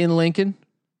wins in Lincoln.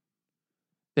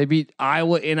 They beat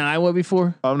Iowa in Iowa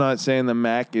before. I'm not saying the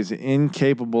MAC is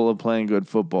incapable of playing good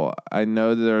football. I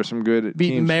know that there are some good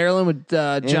beating teams. Maryland with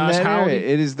Josh Howard.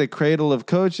 It is the cradle of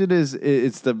coach.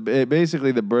 It's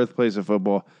basically the birthplace of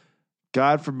football.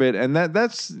 God forbid. And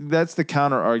that's the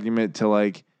counter argument to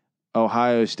like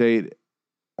Ohio State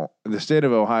the state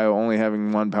of Ohio only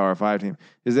having one Power 5 team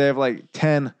is they have like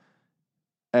 10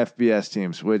 FBS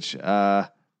teams, which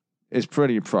is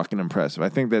pretty fucking impressive. I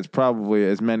think that's probably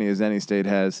as many as any state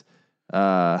has.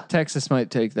 Texas might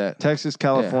take that. Texas,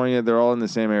 California, they're all in the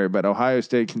same area. But Ohio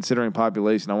State, considering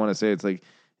population, I want to say it's like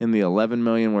in the 11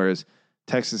 million, whereas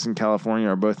Texas and California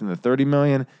are both in the 30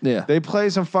 million. Yeah. They play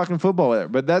some fucking football there.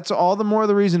 But that's all the more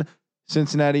the reason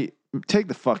Cincinnati, take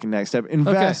the fucking next step.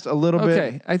 Invest a little bit.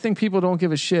 Okay. I think people don't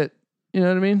give a shit. You know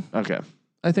what I mean? Okay.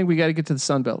 I think we got to get to the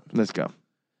Sun Belt. Let's go.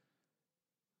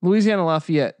 Louisiana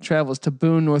Lafayette travels to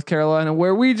Boone, North Carolina,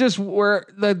 where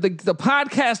the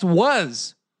podcast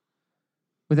was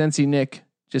with NC Nick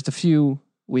just a few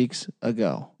weeks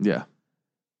ago. Yeah.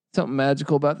 Something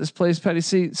magical about this place, Patty.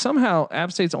 See, somehow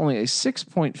App State's only a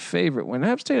 6-point favorite when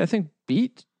App State, I think,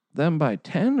 beat them by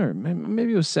 10 or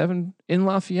maybe it was 7 in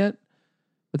Lafayette,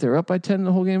 but they were up by 10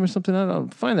 the whole game or something. I don't know.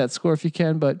 Find that score if you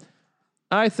can, but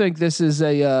I think this is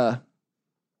a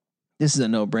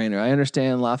no-brainer. I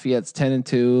understand Lafayette's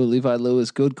 10-2. Levi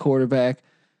Lewis, good quarterback.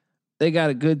 They got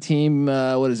a good team.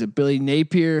 What is it? Billy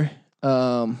Napier.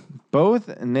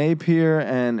 Both Napier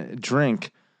and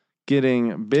Drink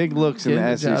getting big looks in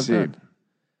the SEC.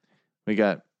 We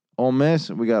got Ole Miss.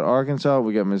 We got Arkansas.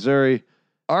 We got Missouri.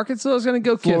 Arkansas is going to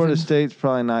go Florida Kiffin. State's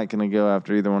probably not going to go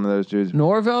after either one of those dudes.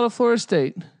 Norvell to Florida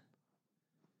State.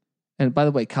 And by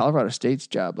the way, Colorado State's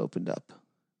job opened up.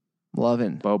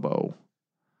 Loving. Bobo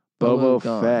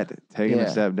gone. Fett taking a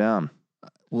step down.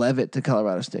 Levitt to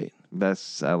Colorado State.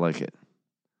 I like it.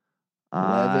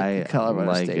 Levitt to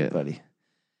Colorado like State, it. buddy.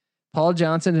 Paul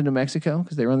Johnson to New Mexico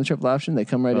because they run the triple option. They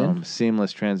come right in.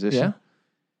 Seamless transition.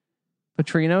 Yeah.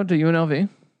 Petrino to UNLV.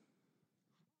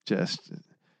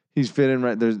 He's fitting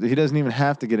right there. He doesn't even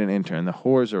have to get an intern. The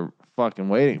whores are fucking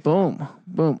waiting. Boom.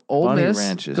 Ole Bunny Miss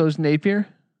Ranches. goes Napier.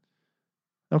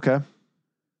 Okay.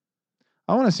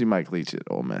 I want to see Mike Leach at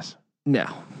Ole Miss. No.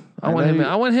 I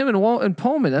want him in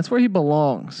Pullman. That's where he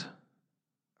belongs.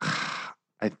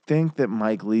 I think that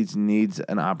Mike Leach needs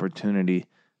an opportunity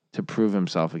to prove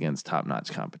himself against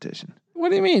top-notch competition. What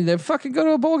do you mean? They fucking go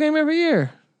to a bowl game every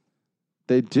year.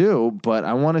 They do, but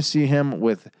I want to see him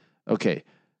with, okay,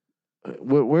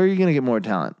 where are you going to get more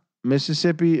talent?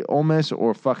 Mississippi, Ole Miss,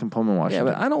 or fucking Pullman, Washington?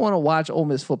 Yeah, but I don't want to watch Ole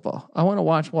Miss football. I want to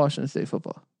watch Washington State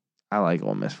football. I like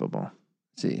Ole Miss football.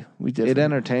 See, we did. It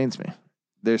entertains me.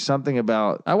 There's something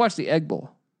about... I watched the Egg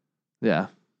Bowl. Yeah.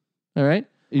 All right?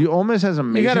 Ole Miss has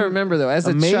amazing... You got to remember, though, as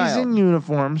a child... Amazing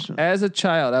uniforms. As a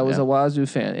child, I was a Wazoo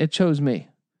fan. It chose me.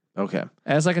 Okay.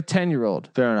 As like a 10-year-old.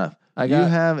 Fair enough. You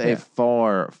have a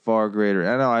far, far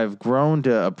greater... I know I've grown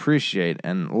to appreciate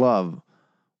and love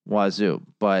Wazoo,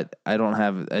 but I don't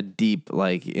have a deep,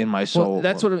 like, in my soul... Well,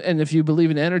 that's what... And if you believe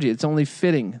in energy, it's only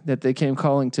fitting that they came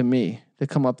calling to me to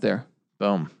come up there.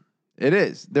 Boom. It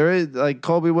is. There is, like,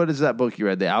 Colby, what is that book you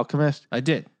read? The Alchemist? I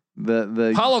did.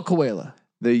 The Paulo Coelho.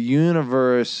 The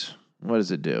universe, what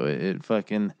does it do? It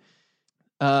fucking...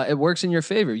 it works in your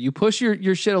favor. You push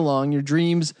your shit along, your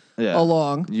dreams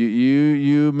along.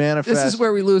 You manifest... This is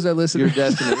where we lose our listeners. Your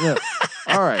destiny. Yeah.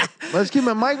 All right. Let's keep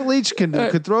it. Mike Leach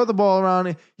could throw the ball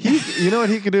around. You know what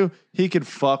he could do? He could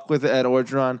fuck with Ed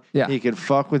Orgeron. Yeah. He could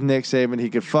fuck with Nick Saban. He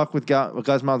could fuck with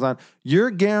Gus Malzahn. You're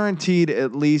guaranteed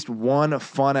at least one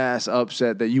fun-ass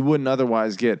upset that you wouldn't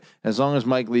otherwise get as long as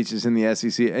Mike Leach is in the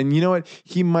SEC. And you know what?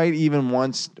 He might even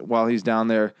once, while he's down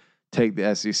there, take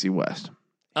the SEC West.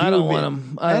 I don't want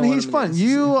him. And he's fun.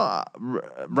 You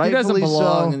rightfully he doesn't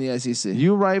belong so, in the SEC.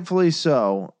 You rightfully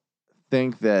so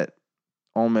think that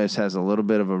Ole Miss has a little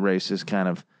bit of a racist kind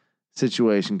of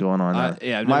situation going on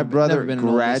there. My brother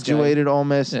graduated Ole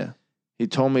Miss. Yeah. He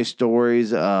told me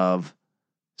stories of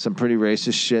some pretty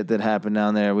racist shit that happened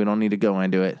down there. We don't need to go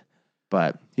into it,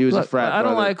 but he was a frat brother. I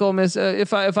don't like Ole Miss.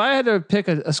 If I had to pick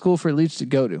a school for Leach to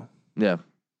go to, yeah.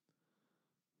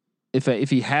 If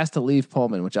he has to leave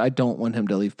Pullman, which I don't want him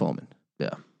to leave Pullman,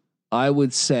 yeah, I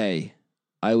would say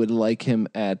I would like him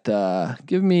at.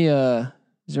 Give me is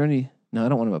there any? No, I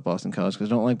don't want him at Boston College because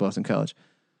I don't like Boston College.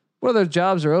 What other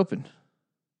jobs are open?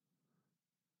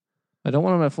 I don't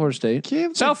want him at Florida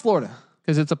State. South Florida,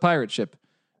 because it's a pirate ship.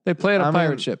 They play at a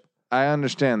pirate ship. I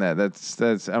understand that.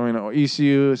 That's. I mean,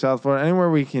 ECU, South Florida, anywhere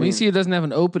we can. Well, ECU doesn't have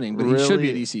an opening, but he should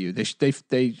be at ECU. They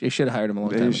should have hired him a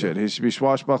long time ago. He should. He should be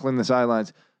swashbuckling the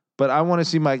sidelines. But I want to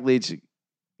see Mike Leach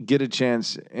get a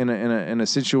chance in a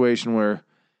situation where,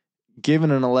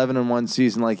 given an 11-1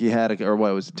 season like he had, or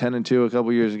what was it, 10-2 a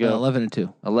couple years ago?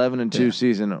 11-2. 11-2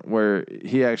 season where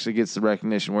he actually gets the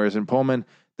recognition. Whereas in Pullman,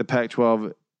 the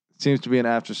Pac-12 seems to be an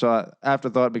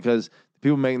afterthought because the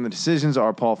people making the decisions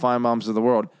are Paul Feinbaums of the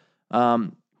world.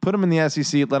 Put him in the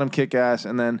SEC, let him kick ass,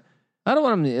 and then I don't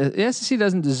want him. The SEC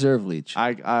doesn't deserve Leach.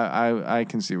 I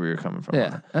can see where you're coming from.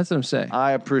 Yeah, that's what I'm saying.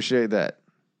 I appreciate that.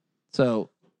 So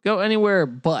go anywhere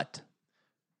but.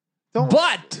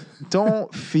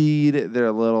 Don't feed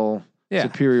their little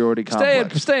superiority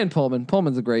complex. Stay in Pullman.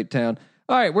 Pullman's a great town.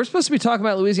 All right, we're supposed to be talking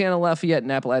about Louisiana Lafayette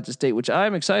and Appalachian State, which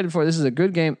I'm excited for. This is a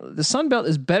good game. The Sun Belt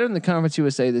is better than the Conference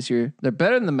USA this year. They're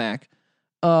better than the MAC.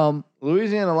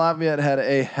 Louisiana Lafayette had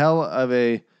a hell of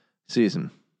a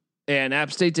season. And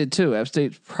App State did too. App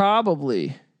State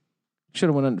probably should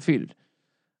have went undefeated.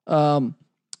 So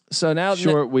now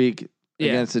short week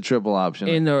against the triple option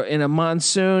in a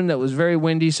monsoon that was very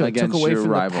windy, so it took away from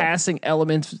rival. the passing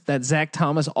element that Zach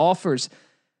Thomas offers.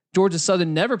 Georgia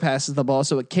Southern never passes the ball,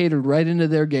 so it catered right into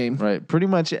their game. Right, pretty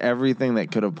much everything that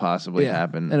could have possibly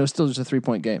happened, and it was still just a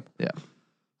 3-point game. Yeah.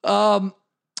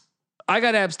 I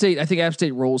got App State. I think App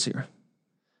State rolls here.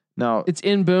 No, it's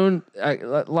in Boone.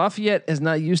 Lafayette is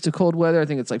not used to cold weather. I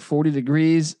think it's like 40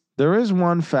 degrees. There is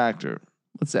one factor.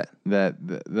 What's that? That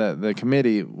the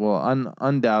committee will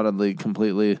undoubtedly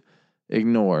completely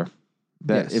ignore.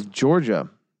 That if Georgia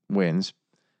wins,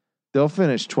 they'll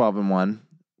finish 12-1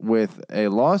 with a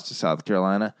loss to South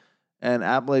Carolina, and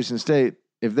Appalachian State,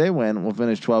 if they win, will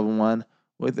finish 12-1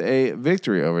 with a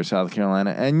victory over South Carolina,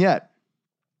 and yet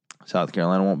South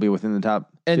Carolina won't be within the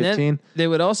top 15. Then they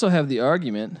would also have the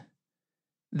argument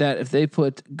that if they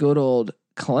put good old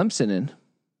Clemson in,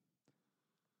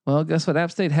 well, guess what?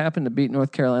 App State happened to beat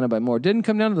North Carolina by more. Didn't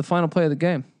come down to the final play of the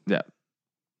game. Yeah.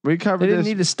 We covered They didn't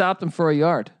need to stop them for a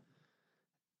yard.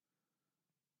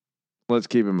 Let's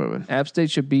keep it moving. App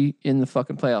State should be in the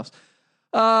fucking playoffs.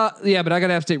 Yeah, but I got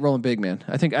App State rolling big, man.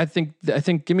 I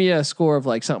think give me a score of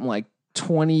like something like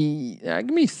 20, give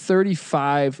me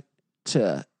 35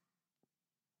 to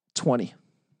 20.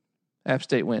 App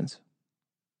State wins.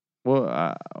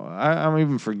 Well, I'm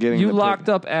even forgetting. You locked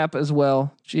up App as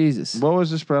well. Jesus. What was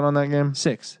the spread on that game?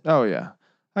 6. Oh yeah.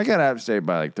 I got App State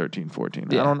by like 13, 14.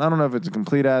 Yeah. I don't know if it's a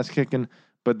complete ass kicking,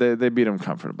 but they beat them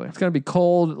comfortably. It's going to be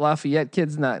cold. Lafayette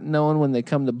kids not knowing when they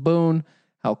come to Boone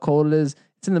how cold it is.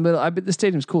 It's in the middle. I bet the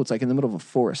stadium's cool. It's like in the middle of a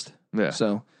forest. Yeah.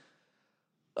 So,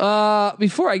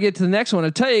 before I get to the next one,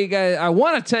 I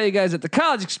want to tell you guys that the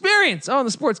college experience on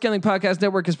the Sports Gambling Podcast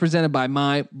Network is presented by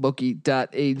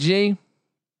MyBookie.ag.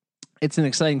 It's an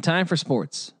exciting time for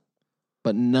sports,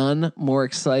 but none more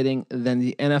exciting than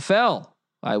the NFL.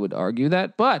 I would argue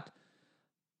that, but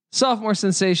sophomore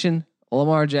sensation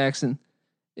Lamar Jackson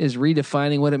is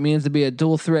redefining what it means to be a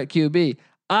dual threat QB.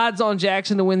 Odds on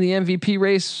Jackson to win the MVP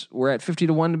race were at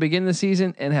 50-1 to begin the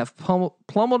season and have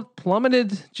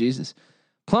plummeted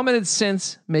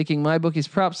since, making MyBookie's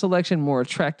prop selection more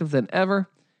attractive than ever.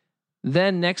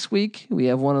 Then next week, we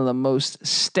have one of the most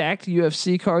stacked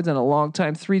UFC cards in a long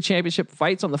time. 3 championship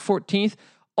fights on the 14th,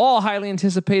 all highly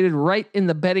anticipated right in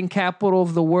the betting capital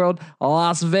of the world,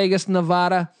 Las Vegas,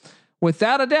 Nevada.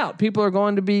 Without a doubt, people are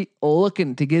going to be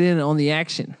looking to get in on the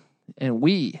action. And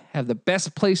we have the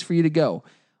best place for you to go.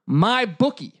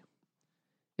 MyBookie.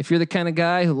 If you're the kind of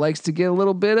guy who likes to get a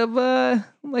little bit of,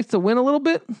 likes to win a little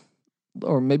bit,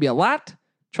 or maybe a lot,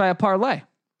 try a parlay.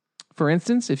 For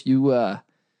instance, if you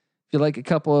like a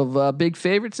couple of big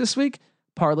favorites this week,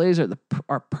 parlays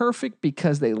are perfect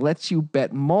because they let you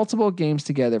bet multiple games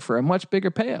together for a much bigger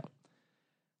payout.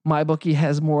 MyBookie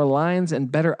has more lines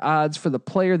and better odds for the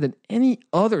player than any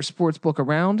other sports book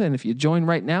around. And if you join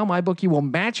right now, MyBookie will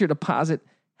match your deposit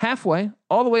halfway,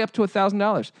 all the way up to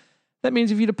 $1,000. That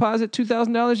means if you deposit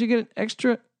 $2,000, you get an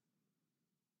extra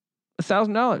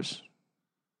 $1,000.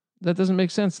 That doesn't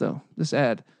make sense though. This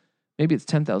ad, maybe it's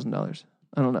 $10,000.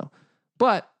 I don't know,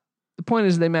 but the point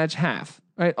is they match half.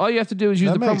 Right, all you have to do is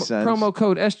use the promo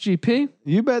code SGP.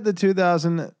 You bet the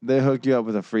 2,000, they hook you up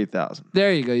with a free 1,000.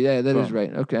 There you go. Yeah, that is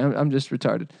right. Okay, I'm just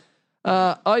retarded.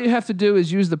 All you have to do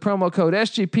is use the promo code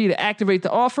SGP to activate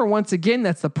the offer. Once again,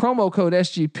 that's the promo code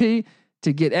SGP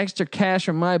to get extra cash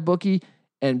from MyBookie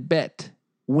and bet,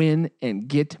 win, and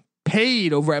get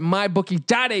paid over at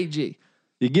MyBookie.ag.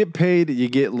 You get paid, you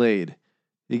get laid.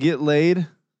 You get laid,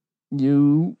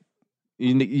 you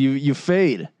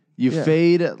fade. You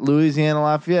fade Louisiana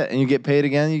Lafayette, and you get paid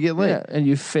again. You get laid, and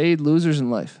you fade losers in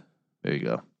life. There you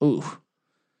go. Ooh.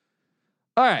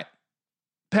 All right,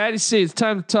 Patty C. It's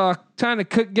time to talk. Time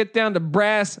to get down to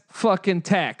brass fucking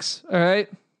tacks. All right.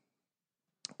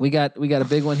 We got a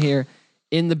big one here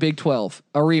in the Big 12.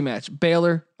 A rematch.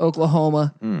 Baylor,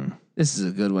 Oklahoma. This is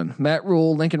a good one. Matt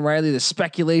Rule, Lincoln Riley. The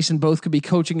speculation both could be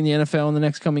coaching in the NFL in the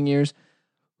next coming years.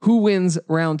 Who wins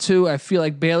round 2? I feel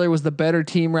like Baylor was the better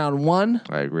team round 1.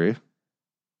 I agree.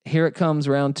 Here it comes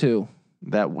round 2.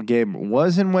 That game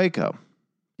was in Waco.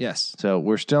 Yes. So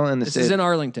we're still in the This state. is in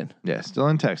Arlington. Yeah, still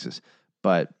in Texas.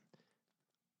 But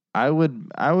I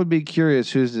would be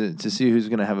curious to see who's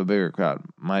going to have a bigger crowd.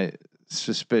 My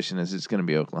suspicion is it's going to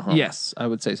be Oklahoma. Yes, I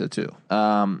would say so too.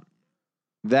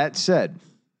 That said,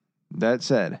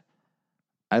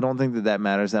 I don't think that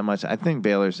matters that much. I think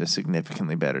Baylor's a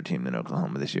significantly better team than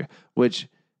Oklahoma this year, which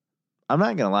I'm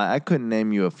not going to lie. I couldn't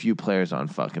name you a few players on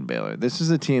fucking Baylor. This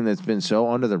is a team that's been so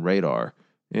under the radar.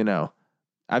 You know,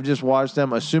 I've just watched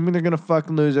them, assuming they're going to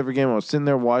fucking lose every game. I was sitting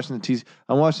there watching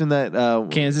I'm watching that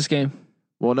Kansas game.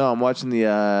 Well, no, I'm watching the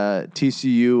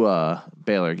TCU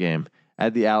Baylor game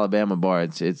at the Alabama bar.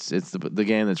 It's the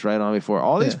game that's right on before.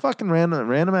 All these fucking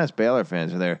random ass Baylor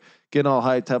fans are there getting all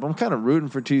hyped up. I'm kind of rooting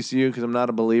for TCU because I'm not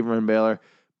a believer in Baylor,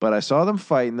 but I saw them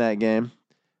fight in that game.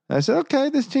 And I said, okay,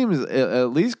 this team is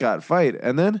at least got fight,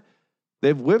 and then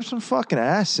they've whipped some fucking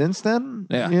ass since then.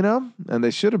 Yeah. You know, and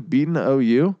they should have beaten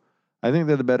OU. I think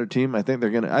they're the better team. I think they're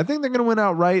gonna win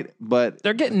outright, but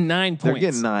they're getting 9 points. They're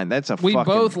getting 9. That's a we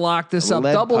fucking both locked this up.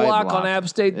 Double lock on App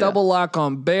State, double lock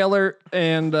on Baylor,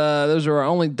 and those are our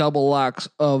only double locks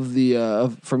of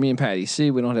the for me and Patty C.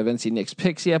 We don't have NC Nick's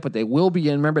picks yet, but they will be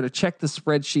in. Remember to check the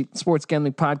spreadsheet,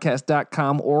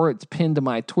 sportsgamblingpodcast.com, or it's pinned to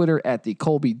my Twitter at the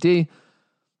Colby D.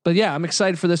 But yeah, I'm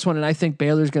excited for this one, and I think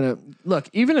Baylor's gonna look.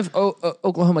 Even if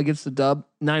Oklahoma gets the dub,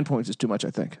 9 points is too much. I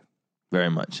think. Very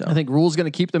much so. I think Rule's going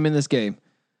to keep them in this game.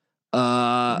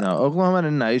 No, Oklahoma had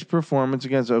a nice performance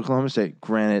against Oklahoma State.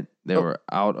 Granted, they were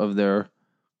out of their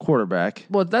quarterback.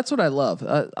 Well, that's what I love.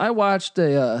 I watched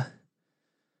a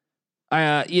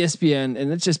ESPN,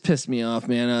 and it just pissed me off,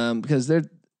 man. Because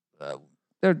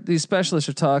these specialists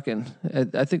are talking.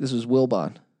 I think this was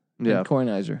Wilbon, and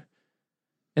Kornheiser.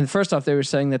 And first off, they were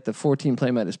saying that the 4-team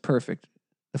playmat is perfect.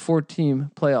 The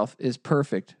 4-team playoff is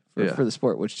perfect. For the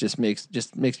sport, which just makes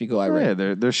me go irate. Yeah,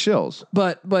 they're shills.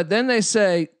 But then they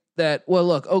say that, well,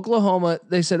 look, Oklahoma.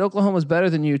 They said Oklahoma's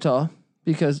better than Utah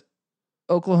because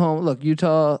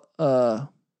Utah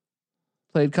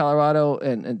played Colorado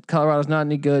and Colorado's not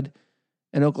any good,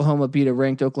 and Oklahoma beat a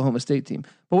ranked Oklahoma State team.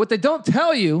 But what they don't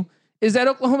tell you is that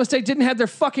Oklahoma State didn't have their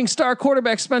fucking star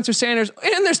quarterback Spencer Sanders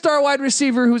and their star wide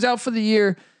receiver who's out for the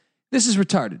year. This is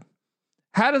retarded.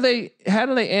 How do they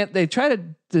try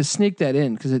to sneak that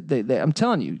in? Because I'm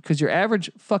telling you, because your average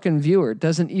fucking viewer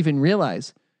doesn't even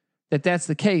realize that that's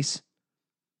the case.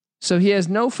 So he has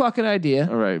no fucking idea.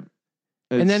 All right.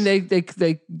 And then they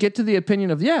get to the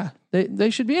opinion of, they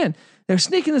should be in. They're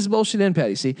sneaking this bullshit in,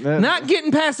 Patty. See, not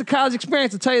getting past the college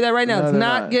experience. I'll tell you that right now. It's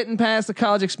not getting past the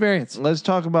college experience. Let's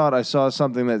talk about, I saw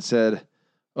something that said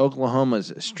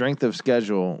Oklahoma's strength of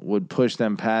schedule would push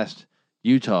them past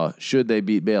Utah should they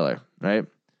beat Baylor. Right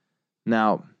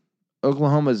now,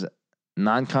 Oklahoma's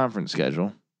non-conference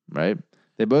schedule, right?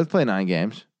 They both play 9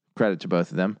 games. Credit to both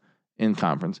of them in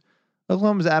conference.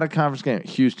 Oklahoma's out of conference game.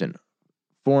 Houston,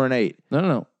 4-8.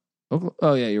 No.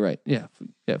 Oh yeah, you're right. Yeah,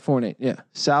 4-8. Yeah.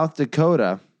 South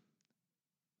Dakota,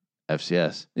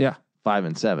 FCS. Yeah,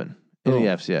 5-7 in the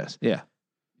FCS. Yeah.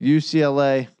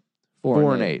 UCLA,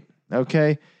 4-8.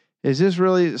 Okay, is this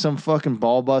really some fucking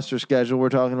ball buster schedule we're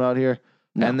talking about here?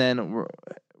 No. And then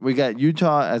we got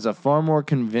Utah as a far more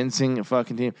convincing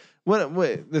fucking team. What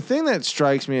the thing that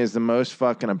strikes me as the most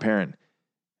fucking apparent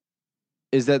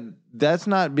is that that's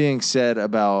not being said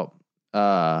about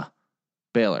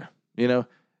Baylor. You know,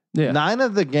 9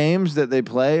 of the games that they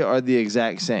play are the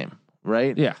exact same,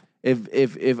 right? Yeah.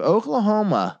 If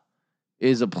Oklahoma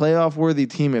is a playoff worthy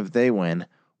team if they win,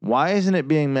 why isn't it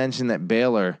being mentioned that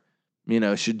Baylor,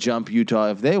 should jump Utah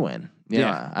if they win? You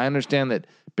know, I understand that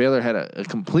Baylor had a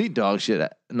complete dog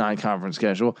shit non-conference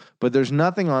schedule, but there's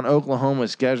nothing on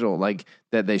Oklahoma's schedule like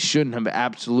that they shouldn't have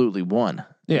absolutely won.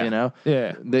 Yeah.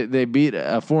 They beat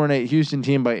a 4-8 Houston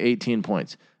team by 18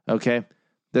 points. Okay,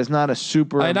 that's not a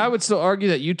super. And I would still argue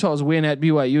that Utah's win at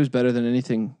BYU is better than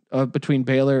anything between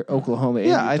Baylor, Oklahoma, and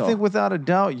Utah. I think without a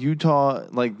doubt, Utah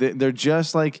they're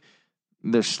just like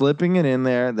they're slipping it in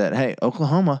there that hey,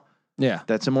 Oklahoma,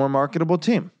 that's a more marketable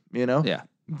team.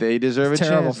 They deserve a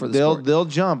chance. They'll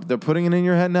jump. They're putting it in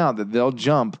your head now that they'll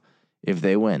jump if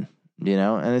they win.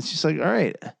 And it's just like, all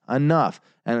right, enough.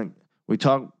 And we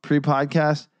talk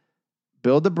pre-podcast,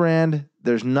 build the brand.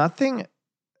 There's nothing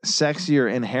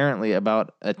sexier inherently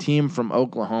about a team from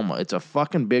Oklahoma. It's a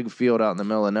fucking big field out in the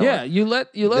middle of nowhere. Yeah, you let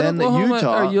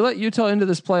Oklahoma you let Utah into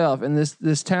this playoff, and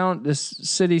this town, this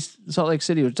city, Salt Lake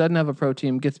City, which doesn't have a pro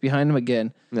team, gets behind them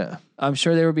again. Yeah, I'm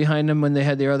sure they were behind them when they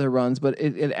had their other runs, but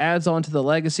it adds on to the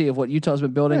legacy of what Utah's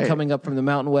been building coming up from the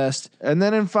Mountain West. And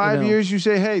then in 5 years, you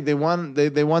say, hey, they won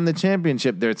the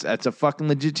championship. That's a fucking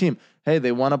legit team. Hey,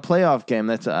 they won a playoff game.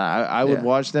 I would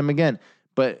watch them again.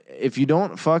 But if you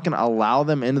don't fucking allow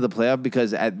them into the playoff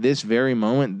because at this very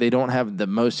moment they don't have the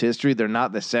most history, they're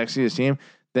not the sexiest team,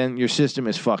 then your system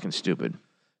is fucking stupid.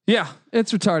 Yeah,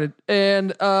 it's retarded.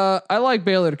 And I like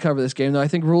Baylor to cover this game, though. I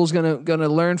think Rule's gonna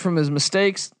learn from his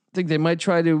mistakes. I think they might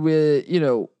try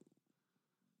to,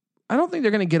 I don't think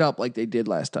they're gonna get up like they did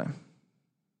last time.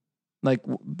 Like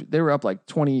they were up like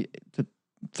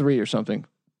 20-3 or something,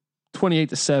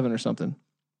 28-7 or something.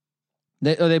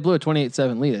 They blew a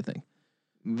 28-7 lead, I think.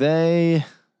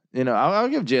 I'll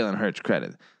give Jalen Hurts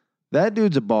credit. That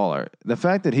dude's a baller. The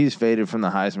fact that he's faded from the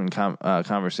Heisman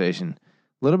conversation,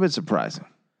 a little bit surprising.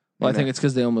 Well, I think it's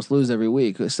because they almost lose every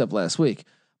week, except last week.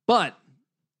 But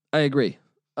I agree.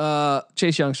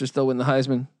 Chase Young should still win the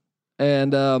Heisman.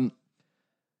 And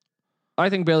I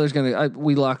think Baylor's going to,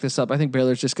 we lock this up. I think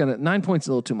Baylor's just going to, 9 points is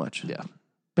a little too much. Yeah.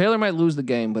 Baylor might lose the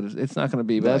game, but it's not going to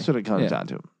be. That's what it comes down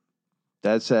to.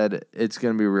 That said, it's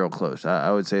going to be real close. I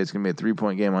would say it's going to be a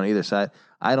 3-point game on either side.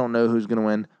 I don't know who's going to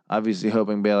win. Obviously,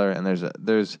 hoping Baylor, and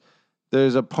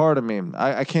there's a part of me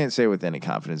I can't say with any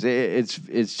confidence.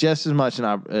 It's just as much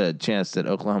a chance that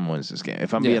Oklahoma wins this game.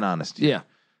 If I'm being honest. Yeah.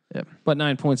 But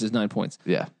 9 points is 9 points.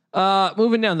 Yeah.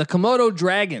 Moving down, the Komodo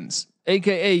Dragons,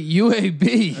 aka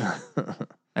UAB.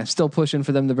 I'm still pushing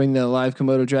for them to bring the live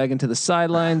Komodo dragon to the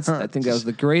sidelines. I think that was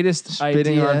the greatest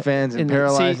spitting idea. on fans and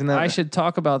paralyzing them. I should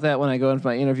talk about that when I go into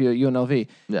my interview at UNLV.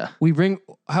 Yeah.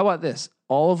 How about this?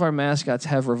 All of our mascots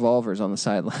have revolvers on the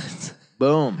sidelines.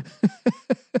 Boom.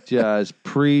 Just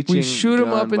preaching. We shoot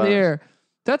them up in the air.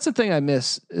 That's the thing I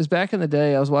miss is back in the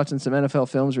day, I was watching some NFL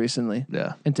films recently.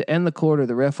 Yeah. And to end the quarter,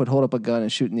 the ref would hold up a gun and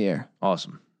shoot in the air.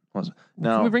 Awesome.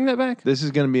 Now, can we bring that back? This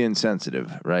is going to be insensitive,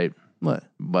 right? What?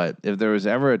 But if there was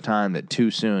ever a time that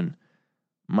too soon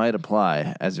might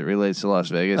apply as it relates to Las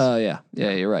Vegas. Oh, yeah.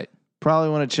 Yeah, you're right. Probably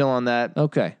want to chill on that.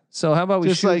 Okay. So how about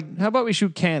we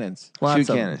shoot cannons? Shoot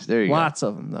cannons. There you go. Lots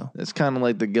of them, though. It's kind of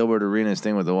like the Gilbert Arenas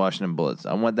thing with the Washington Bullets.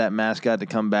 I want that mascot to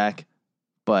come back,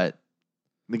 but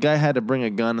the guy had to bring a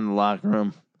gun in the locker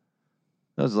room.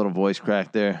 That was a little voice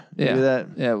crack there. You hear that?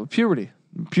 Yeah, with puberty.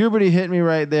 Puberty hit me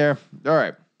right there. All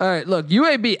right, look,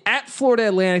 UAB at Florida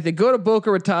Atlantic. They go to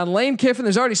Boca Raton. Lane Kiffin,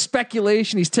 there's already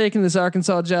speculation he's taking this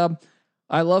Arkansas job.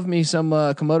 I love me some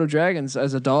Komodo Dragons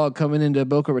as a dog coming into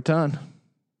Boca Raton.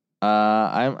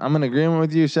 I'm in agreement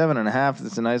with you. 7.5.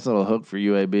 That's a nice little hook for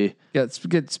UAB.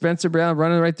 Get Spencer Brown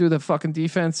running right through the fucking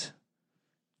defense.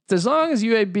 As long as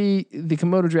UAB, the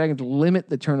Komodo Dragons limit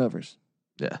the turnovers.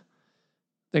 Yeah.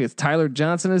 I think it's Tyler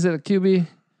Johnson, is it, a QB?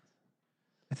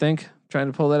 I think. Trying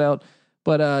to pull that out.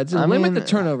 But limit the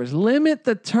turnovers. Limit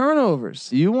the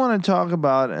turnovers. You want to talk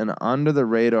about an under the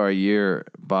radar year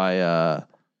by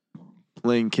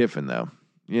Lane Kiffin, though.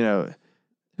 Who'd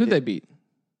they beat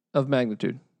of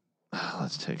magnitude?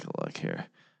 Let's take a look here.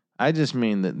 I just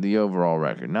mean that the overall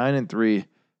record 9-3,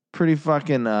 pretty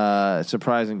fucking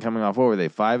surprising coming off. What were they?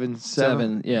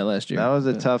 5-7? Yeah, last year. That was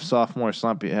a tough sophomore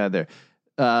slump you had there.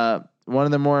 One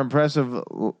of the more impressive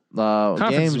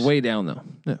Conference games. Is way down though.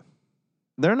 Yeah.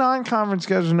 Their non-conference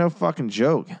schedule is no fucking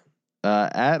joke.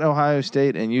 At Ohio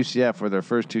State and UCF were their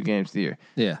first 2 games of the year.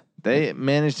 Yeah. They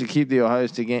managed to keep the Ohio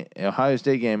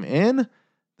State game in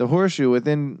the horseshoe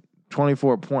within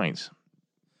 24 points.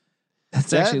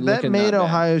 That made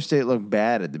Ohio State look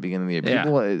bad at the beginning of the year.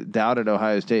 People doubted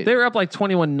Ohio State. They were up like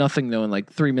 21-0 though in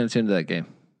like 3 minutes into that game.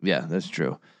 Yeah, that's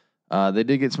true. They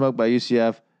did get smoked by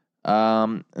UCF.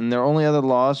 And their only other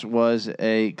loss was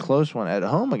a close one at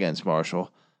home against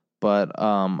Marshall. But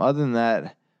other than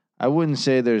that, I wouldn't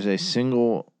say there's a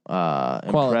single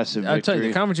impressive victory. I'll tell you,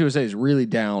 the Conference USA is really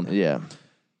down. Yeah.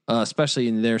 Especially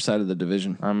in their side of the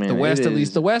division. I mean, the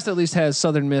West at least has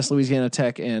Southern Miss, Louisiana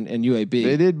Tech, and UAB.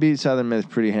 They did beat Southern Miss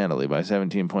pretty handily by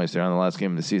 17 points there on the last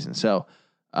game of the season. So,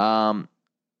 while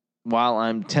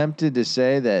I'm tempted to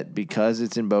say that because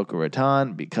it's in Boca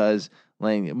Raton, because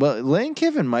Lane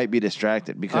Kiffin might be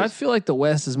distracted because I feel like the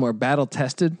West is more battle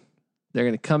tested. They're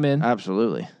going to come in,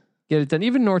 absolutely get it done.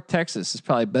 Even North Texas is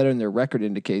probably better than their record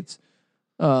indicates.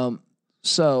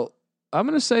 So I'm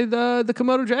going to say the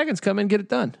Komodo Dragons come in and get it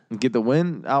done. Get the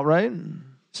win outright?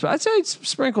 So I'd say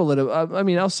sprinkle it. I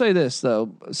mean, I'll say this,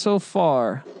 though. So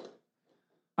far,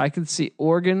 I could see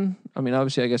Oregon. I mean,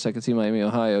 obviously, I guess I could see Miami,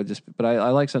 Ohio, but I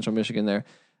like Central Michigan there.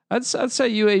 I'd say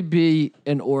UAB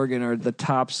and Oregon are the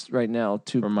tops right now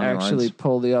to actually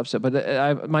pull the upset.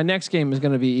 But my next game is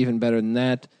going to be even better than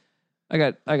that. I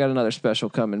got another special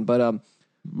coming, but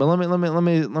let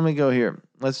me go here.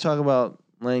 Let's talk about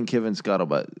Lane Kiffin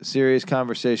scuttlebutt. Serious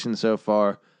conversation so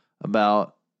far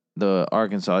about the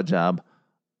Arkansas job.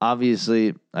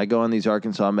 Obviously, I go on these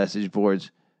Arkansas message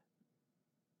boards.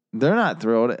 They're not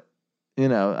thrilled.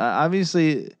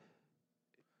 Obviously,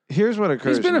 here's what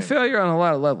occurs. He's been a failure on a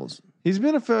lot of levels. He's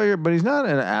been a failure, but he's not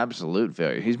an absolute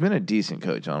failure. He's been a decent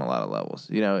coach on a lot of levels.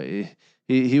 He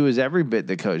He was every bit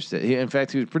the coach that in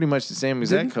fact he was pretty much the same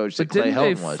exact coach that Clay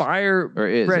Helton was. Fire or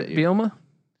is Brett Bielema?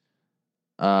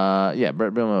 Yeah,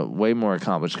 Brett Bielema, way more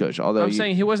accomplished coach. Although I'm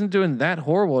saying he wasn't doing that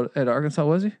horrible at Arkansas,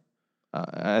 was he?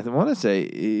 I want to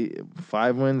say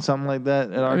 5 wins, something like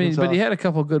that at Arkansas. I mean, but he had a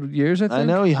couple good years. I think. I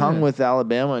know he hung with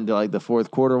Alabama until like the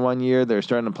fourth quarter one year. They're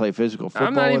starting to play physical football.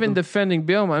 I'm not even defending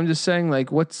Bielema. I'm just saying like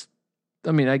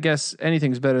I mean, I guess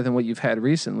anything's better than what you've had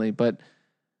recently, but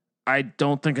I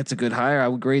don't think it's a good hire. I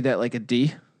would grade that like a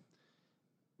D.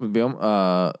 With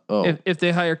Bielema, if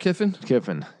they hire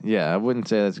Kiffin, yeah, I wouldn't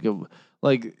say that's good.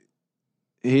 Like,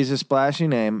 he's a splashy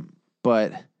name,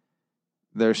 but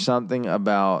there's something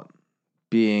about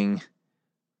being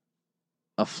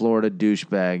a Florida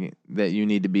douchebag that you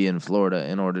need to be in Florida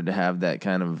in order to have that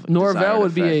kind of. Norvell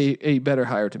would be a better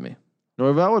hire to me.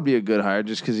 Norvell would be a good hire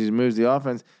just because he moves the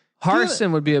offense.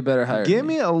 Harsin would be a better hire. Give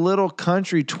me a little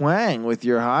country twang with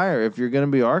your hire if you're going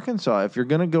to be Arkansas. If you're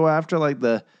going to go after like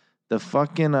the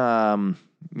fucking the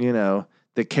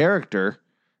character,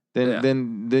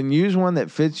 then use one that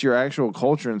fits your actual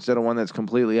culture instead of one that's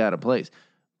completely out of place.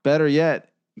 Better yet,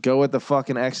 go with the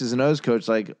fucking X's and O's coach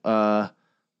like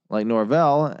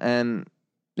Norvell and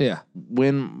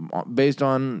win based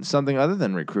on something other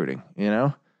than recruiting.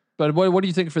 But what do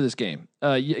you think for this game?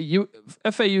 FAU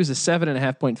is a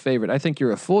 7.5 point favorite. I think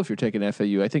you're a fool if you're taking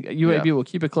FAU. I think UAB will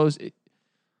keep it close.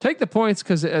 Take the points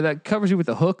because that covers you with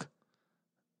a hook.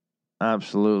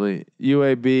 Absolutely.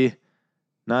 UAB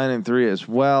 9-3 as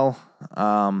well.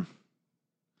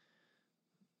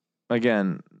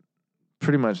 Again,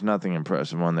 pretty much nothing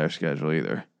impressive on their schedule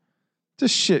either. It's a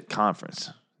shit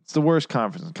conference. It's the worst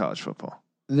conference in college football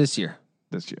this year.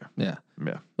 Yeah.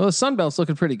 Well, the Sun Belt's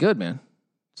looking pretty good, man.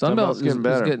 Sun Belt's getting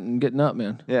better. Getting up,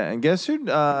 man. Yeah, and guess who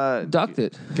ducked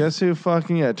it? Guess who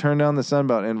fucking turned down the Sun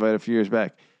Belt invite a few years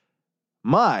back?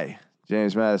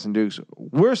 James Madison Dukes.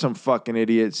 We're some fucking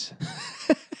idiots.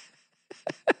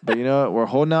 But you know what? We're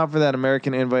holding out for that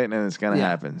American invite, and it's going to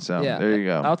happen. So there you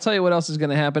go. I'll tell you what else is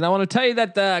going to happen. I want to tell you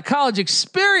that the college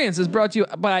experience is brought to you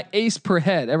by Ace Per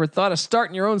Head. Ever thought of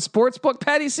starting your own sports book,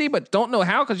 Patty C, but don't know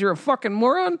how because you're a fucking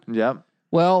moron? Yep.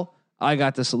 Well, I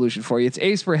got the solution for you. It's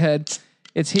Ace Per Head.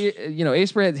 It's here,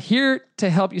 Ace Per Head's here to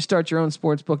help you start your own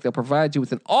sports book. They'll provide you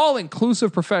with an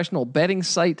all-inclusive professional betting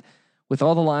site with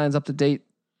all the lines up to date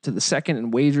to the second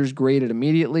and wagers graded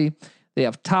immediately. They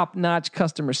have top-notch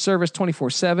customer service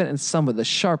 24/7 and some of the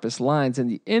sharpest lines in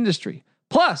the industry.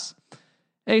 Plus,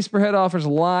 Ace Per Head offers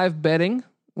live betting,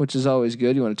 which is always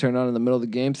good. You want to turn it on in the middle of the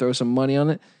game, throw some money on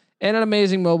it, and an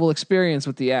amazing mobile experience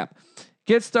with the app.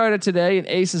 Get started today, and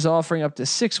Ace is offering up to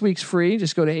 6 weeks free.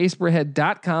 Just go to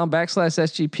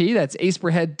aceperhead.com/SGP. That's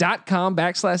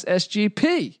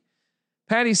aceperhead.com/SGP.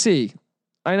 Patty C,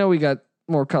 I know we got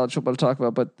more college football to talk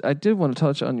about, but I did want to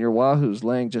touch on your Wahoos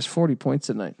laying just 40 points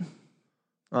tonight.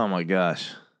 Oh, my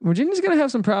gosh. Virginia's going to have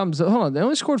some problems. Hold on. They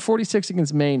only scored 46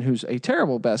 against Maine, who's a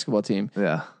terrible basketball team.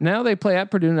 Yeah. Now they play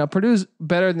at Purdue. Now, Purdue's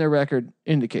better than their record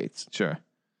indicates. Sure.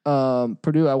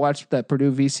 Purdue, I watched that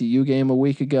Purdue VCU game a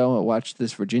week ago. I watched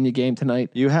this Virginia game tonight.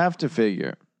 You have to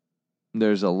figure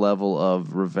there's a level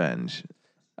of revenge.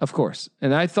 Of course.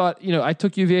 And I thought, I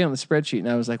took UVA on the spreadsheet and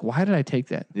I was like, why did I take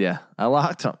that? Yeah. I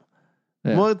locked them.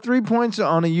 Yeah. Well, 3 points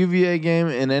on a UVA game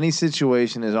in any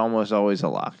situation is almost always a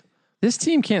lock. This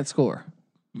team can't score.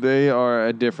 They are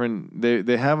a different.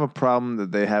 They have a problem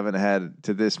that they haven't had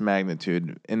to this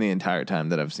magnitude in the entire time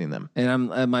that I've seen them.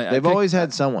 And they've always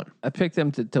had someone. I picked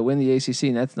them to win the ACC,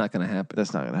 and that's not going to happen.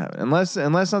 That's not going to happen unless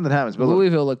something happens. But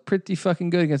Louisville looked pretty fucking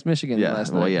good against Michigan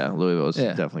last night. Well, yeah, Louisville is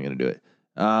definitely going to do it.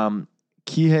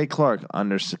 Kihei Clark,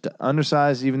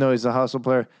 undersized, even though he's a hustle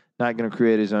player, not going to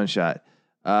create his own shot.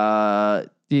 Diakite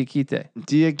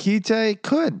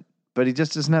could. But he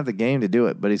just doesn't have the game to do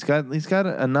it. But he's got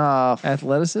enough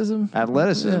athleticism,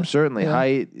 certainly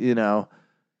height.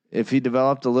 If he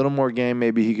developed a little more game,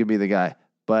 maybe he could be the guy.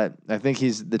 But I think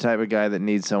he's the type of guy that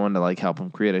needs someone to help him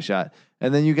create a shot.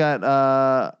 And then you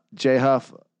got Jay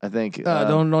Huff. I think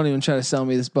don't even try to sell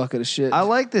me this bucket of shit. I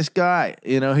like this guy.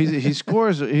 He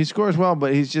scores well,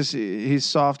 but he's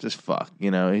soft as fuck.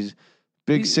 He's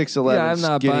big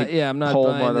 6'11". Yeah, I'm not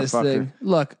buying this thing.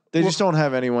 Look, they just don't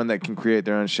have anyone that can create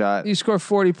their own shot. You score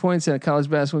 40 points in a college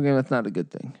basketball game, that's not a good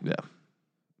thing. Yeah.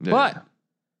 But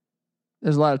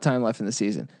there's a lot of time left in the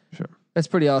season. Sure. That's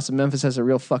pretty awesome. Memphis has a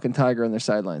real fucking tiger on their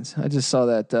sidelines. I just saw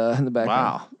that in the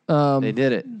background. Wow. They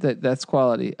did it. That's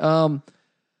quality.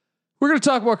 We're going to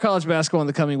talk more college basketball in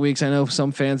the coming weeks. I know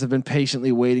some fans have been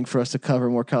patiently waiting for us to cover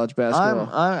more college basketball.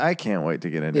 I can't wait to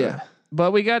get into it.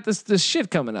 But we got this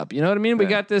shit coming up. You know what I mean? We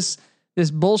got this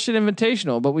bullshit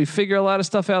invitational, but we figure a lot of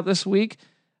stuff out this week.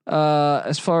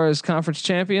 as far as conference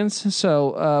champions.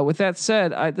 So with that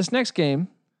said, this next game,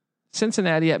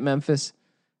 Cincinnati at Memphis.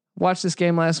 Watched this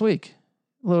game last week.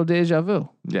 A little deja vu.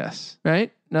 Yes.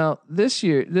 Right? Now this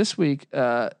week,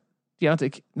 not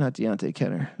Deontay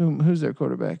Kenner. Who's their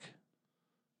quarterback?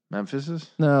 Memphis is?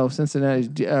 No, Cincinnati's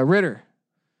Ritter.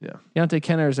 Yeah. Deontay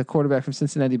Kenner is a quarterback from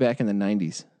Cincinnati back in the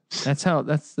 90s. That's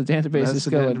the database is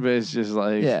going. Database just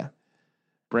like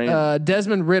brain.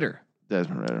 Desmond Ritter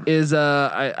is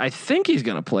I think he's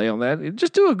going to play on that.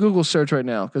 Just do a Google search right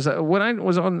now, because when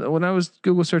I was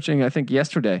Google searching, I think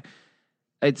yesterday,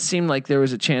 it seemed like there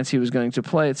was a chance he was going to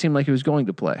play. It seemed like he was going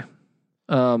to play.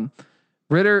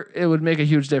 Ritter, it would make a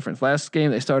huge difference. Last game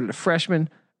they started a freshman.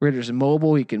 Ritter's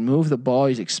mobile. He can move the ball.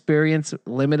 He's experienced.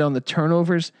 Limit on the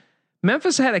turnovers.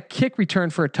 Memphis had a kick return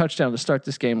for a touchdown to start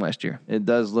this game last year. It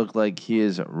does look like he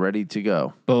is ready to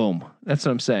go. Boom. That's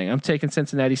what I'm saying. I'm taking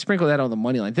Cincinnati. Sprinkle that on the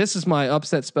money line. This is my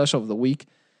upset special of the week.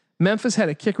 Memphis had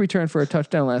a kick return for a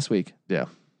touchdown last week. Yeah.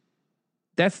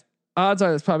 That's odds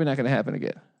are that's probably not going to happen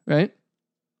again, right?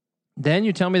 Then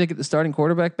you tell me they get the starting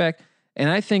quarterback back,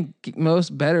 and I think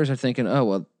most bettors are thinking, oh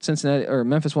well, Cincinnati or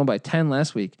Memphis won by 10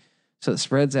 last week, so the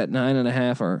spread's at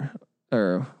 9.5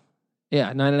 or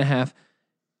 9.5.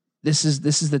 This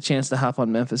is the chance to hop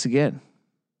on Memphis again.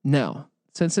 No,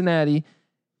 Cincinnati.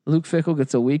 Luke Fickell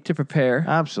gets a week to prepare.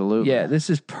 Absolutely. Yeah, this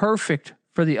is perfect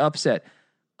for the upset.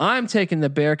 I'm taking the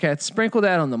Bearcats. Sprinkle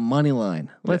that on the money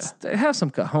line. Let's have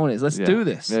some cojones. Let's do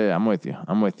this. Yeah, I'm with you.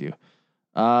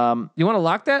 You want to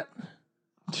lock that?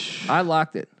 I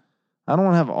locked it. I don't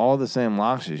want to have all the same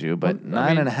locks as you, but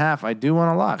 9.5, I do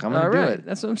want to lock. I'm going to do it.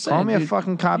 That's what I'm saying. Call me a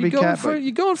fucking copycat.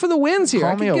 You're going for the wins here.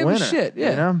 Call me a winner. Shit. Yeah.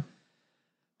 You know?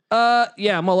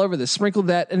 I'm all over this. Sprinkle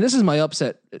that, and this is my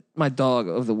upset, my dog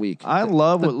of the week. I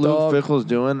love what Luke Fickell's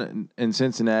doing in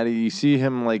Cincinnati. You see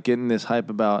him like getting this hype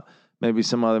about maybe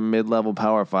some other mid-level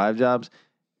Power 5 jobs.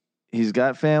 He's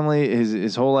got family.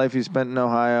 His whole life he's spent in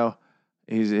Ohio.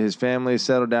 His family is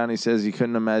settled down. He says he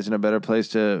couldn't imagine a better place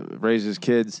to raise his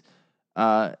kids.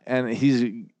 And he's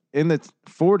in the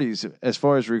 40s as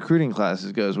far as recruiting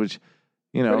classes goes, which,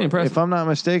 you know, if I'm not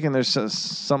mistaken, there's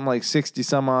something like 60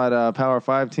 some odd Power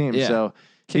 5 teams. Yeah. So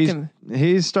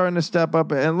he's starting to step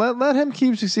up, and let him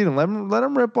keep succeeding. Let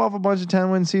him rip off a bunch of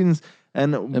 10-win seasons,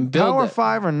 and Power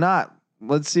 5 or not.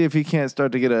 Let's see if he can't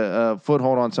start to get a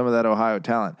foothold on some of that Ohio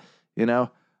talent. You know,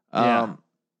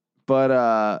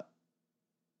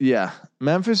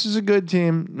 Memphis is a good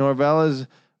team. Norvell is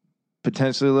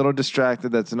potentially a little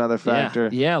distracted. That's another factor.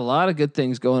 Yeah, a lot of good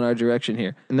things going our direction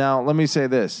here. Now, let me say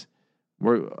this.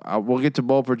 We'll get to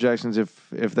bowl projections if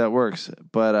that works.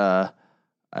 But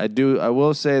I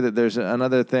will say that there's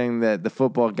another thing that the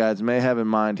football guys may have in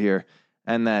mind here,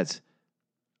 and that's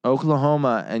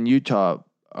Oklahoma and Utah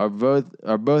are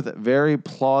both very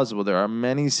plausible. There are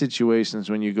many situations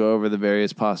when you go over the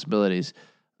various possibilities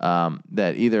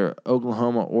that either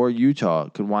Oklahoma or Utah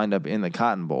could wind up in the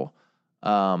Cotton Bowl.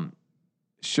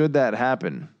 Should that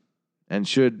happen, and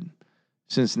should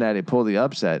Cincinnati pull the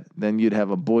upset, then you'd have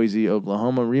a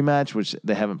Boise-Oklahoma rematch, which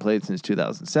they haven't played since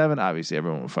 2007. Obviously,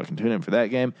 everyone would fucking tune in for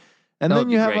that game. And then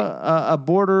you have a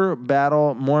border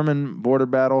battle, Mormon border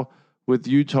battle with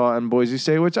Utah and Boise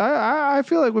State, which I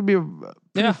feel like would be a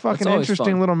pretty fucking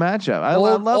interesting little matchup. I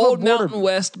love old Mountain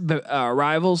West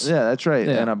rivals. Yeah, that's right.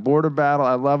 Yeah. And a border battle.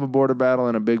 I love a border battle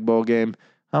in a big bowl game.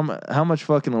 How much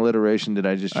fucking alliteration did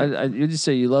I just? You just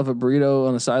say you love a burrito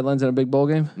on the sidelines in a big bowl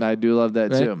game. I do love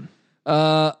that too.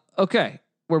 Okay,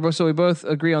 we both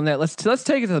agree on that. Let's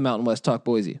take it to the Mountain West. Talk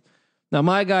Boise. Now,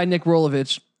 my guy Nick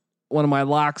Rolovich, one of my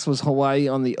locks was Hawaii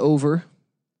on the over.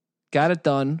 Got it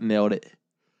done. Nailed it.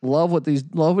 Love what he's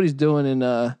doing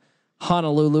in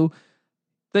Honolulu.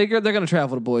 They're going to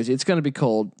travel to Boise. It's going to be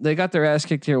cold. They got their ass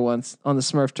kicked here once on the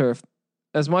Smurf turf.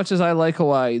 As much as I like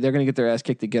Hawaii, they're going to get their ass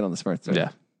kicked again on the Smurf turf. Yeah.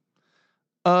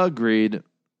 Agreed.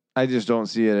 I just don't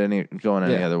see it going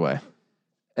any other way.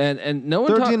 And no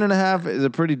one 13.5 is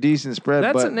a pretty decent spread.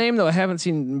 That's a name though I haven't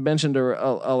seen mentioned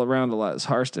all around a lot. Is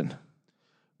Harston?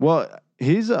 Well,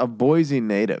 he's a Boise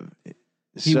native.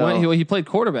 He played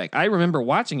quarterback. I remember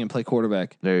watching him play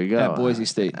quarterback. There you go. At Boise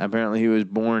State. Apparently, he was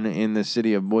born in the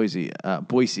city of Boise.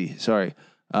 Sorry.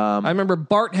 I remember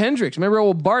Bart Hendricks. Remember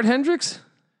old Bart Hendricks?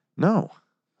 No,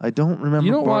 I don't remember.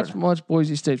 You don't watch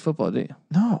Boise State football, do you?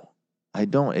 No, I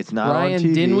don't. It's not Ryan on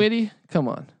TV. Dinwiddie? Come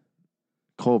on.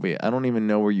 Colby, I don't even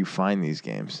know where you find these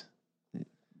games.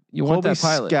 You want that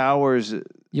pilot? Scours.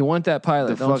 You want that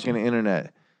pilot? The fucking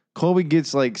internet. Colby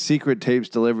gets like secret tapes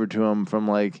delivered to him from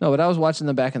like. No, but I was watching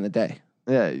them back in the day.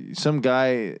 Yeah, some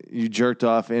guy you jerked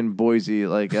off in Boise,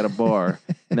 like at a bar.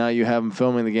 Now you have him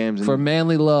filming the games. For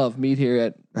Manly Love, meet here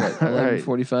at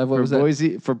 11:45. What was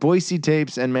that? For Boise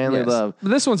Tapes and Manly Love.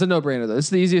 But this one's a no-brainer, though. This is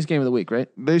the easiest game of the week, right?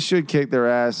 They should kick their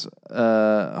ass.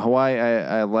 Hawaii,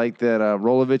 I like that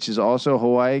Rolovich is also a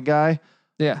Hawaii guy.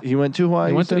 Yeah. He went to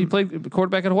Hawaii. He played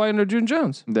quarterback at Hawaii under June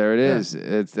Jones. There it is.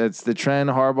 It's the trend.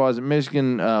 Harbaugh's in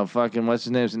Michigan. Fucking what's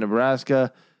his name's in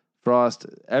Nebraska. Frost.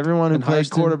 Everyone who plays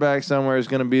quarterback somewhere is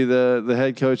going to be the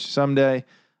head coach someday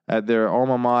at their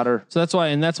alma mater. So that's why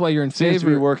you're in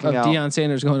favor of Deion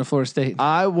Sanders going to Florida State.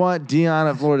 I want Deion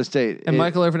at Florida State. And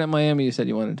Michael Irvin at Miami, you said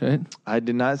you wanted, right? I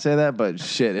did not say that, but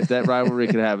shit, if that rivalry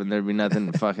could happen, there'd be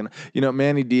nothing fucking.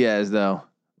 Manny Diaz, though,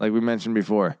 like we mentioned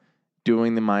before,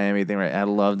 doing the Miami thing right. I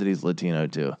love that he's Latino,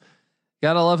 too.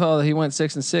 Gotta love how he went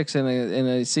 6-6 in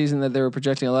a season that they were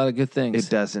projecting a lot of good things. It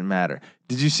doesn't matter.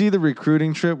 Did you see the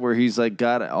recruiting trip where he's like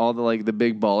got all the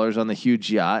big ballers on the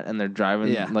huge yacht and they're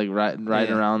driving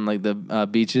riding around like the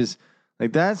beaches?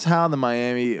 Like that's how the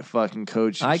Miami fucking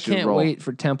coach. I can't wait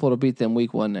for Temple to beat them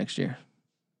week 1 next year.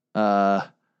 Yeah,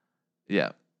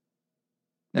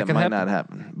 that might not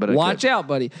happen. But watch out,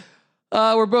 buddy.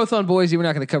 We're both on Boise. We're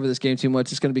not going to cover this game too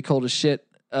much. It's going to be cold as shit.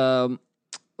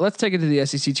 Let's take it to the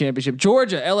SEC championship.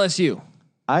 Georgia, LSU.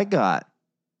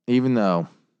 Even though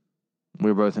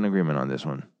we're both in agreement on this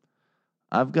one,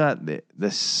 I've got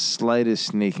the slightest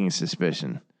sneaking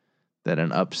suspicion that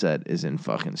an upset is in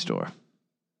fucking store.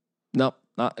 Nope,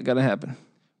 not gonna happen.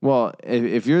 Well,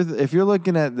 if you're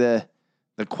looking at the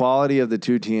quality of the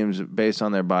two teams based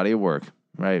on their body of work,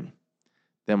 right?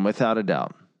 Then without a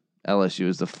doubt, LSU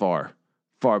is the far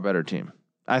better team.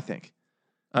 I think.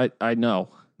 I know.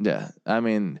 Yeah, I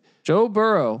mean, Joe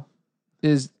Burrow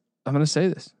is, I'm going to say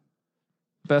this,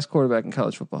 best quarterback in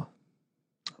college football.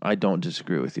 I don't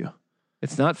disagree with you.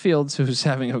 It's not Fields, who's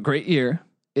having a great year.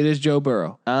 It is Joe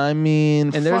Burrow. I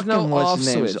mean, and there's no off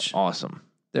switch. Is awesome.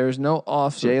 There's no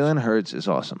off switch. Jalen Hurts is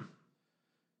awesome.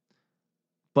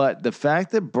 But the fact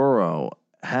that Burrow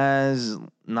has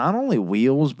not only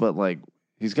wheels, but like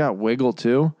he's got wiggle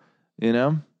too,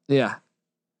 Yeah.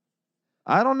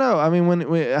 I don't know. I mean,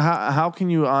 how can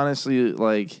you honestly,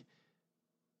 like,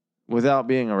 without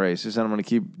being a racist, and I'm going to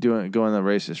keep going the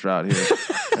racist route here.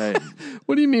 Right?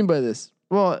 What do you mean by this?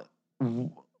 Well,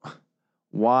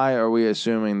 why are we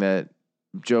assuming that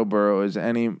Joe Burrow is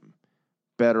any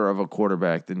better of a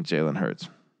quarterback than Jalen Hurts?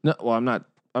 No, well, I'm not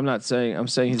saying. I'm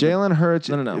saying Jalen Hurts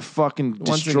fucking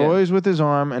destroys with his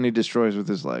arm and he destroys with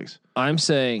his legs. I'm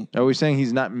saying. Are we saying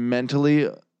he's not mentally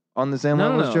on the same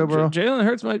level as Joe Burrow? Jalen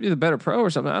Hurts might be the better pro or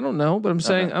something. I don't know, but I'm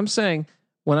saying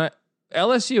when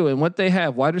LSU and what they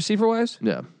have wide receiver wise,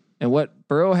 yeah, and what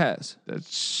Burrow has,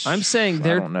 I'm saying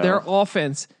their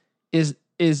offense is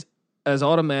as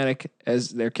automatic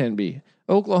as there can be.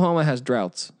 Oklahoma has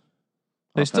droughts.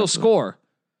 They still score,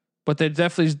 but they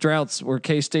definitely droughts where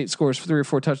K-State scores 3 or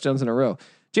 4 touchdowns in a row.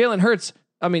 Jalen Hurts,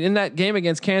 I mean, in that game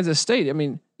against Kansas State, I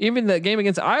mean, even the game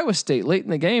against Iowa State late in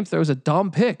the game, throws a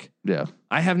dumb pick. Yeah.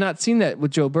 I have not seen that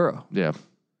with Joe Burrow. Yeah.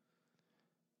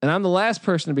 And I'm the last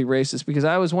person to be racist because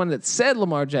I was one that said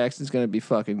Lamar Jackson's going to be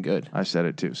fucking good. I said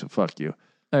it too, so fuck you.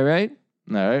 All right?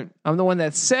 All right. I'm the one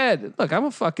that said, look, I'm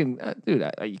a fucking dude.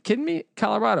 Are you kidding me?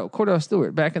 Colorado, Cordell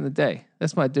Stewart, back in the day.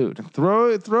 That's my dude.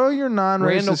 Throw your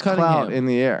non-racist clout in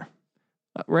the air.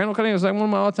 Randall Cunningham was like one of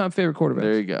my all-time favorite quarterbacks.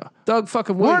 There you go. Doug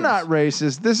fucking Williams. We're not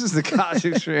racist. This is the college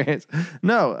experience.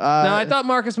 No. No, I thought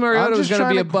Marcus Mariota was going to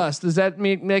be a bust. Does that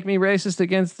make me racist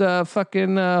against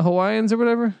fucking Hawaiians or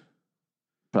whatever?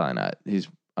 Probably not. He's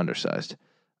undersized.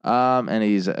 And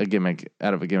he's a gimmick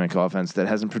out of a gimmick offense that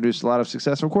hasn't produced a lot of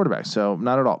successful quarterbacks. So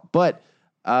not at all. But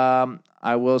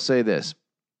I will say this.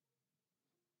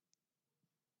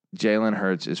 Jalen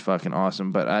Hurts is fucking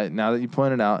awesome. But now that you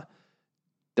pointed out,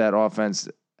 that offense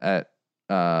at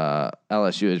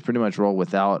LSU is pretty much rolled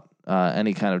without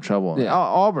any kind of trouble. Yeah.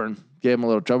 Auburn gave him a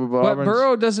little trouble, but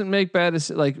Burrow doesn't make bad.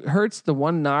 Like Hurts, the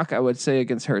one knock I would say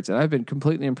against Hurts, and I've been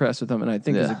completely impressed with him, and I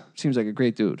think seems like a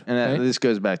great dude. And this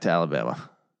goes back to Alabama.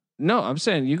 No, I'm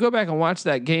saying you go back and watch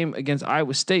that game against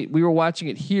Iowa State. We were watching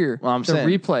it here. Well, I'm saying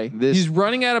replay. He's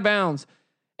running out of bounds.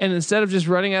 And instead of just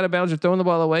running out of bounds or throwing the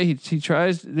ball away,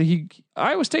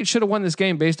 Iowa State should have won this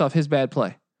game based off his bad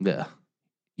play. Yeah.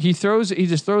 He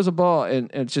just throws a ball and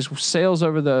it just sails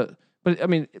over but I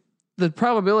mean, the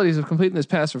probabilities of completing this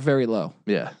pass are very low.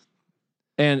 Yeah.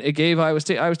 And it gave Iowa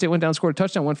State went down, scored a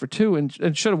touchdown, went for 2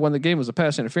 and should have won the game. Was a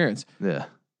pass interference. Yeah.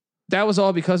 That was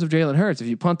all because of Jalen Hurts. If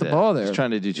you punt the ball there, he's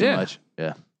trying to do too much.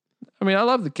 Yeah. I mean, I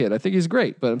love the kid. I think he's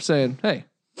great, but I'm saying, hey,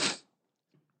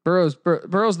 Burrow's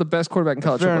the best quarterback in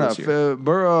college football this year.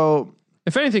 Burrow.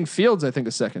 If anything, Fields, I think,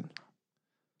 is second.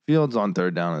 Fields on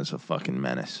third down is a fucking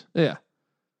menace. Yeah.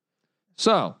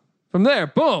 So from there,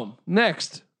 boom.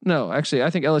 Next. No, actually, I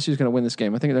think LSU is going to win this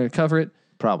game. I think they're going to cover it.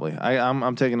 Probably.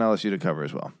 I'm taking LSU to cover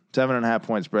as well. 7.5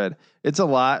 point spread. It's a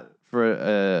lot for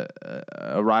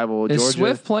a rival. Is Georgia.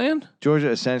 Swift playing?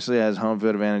 Georgia essentially has home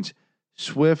field advantage.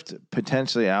 Swift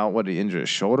potentially out. What, he injured his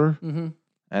shoulder? Mm-hmm.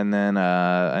 And then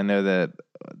I know that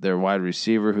their wide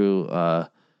receiver who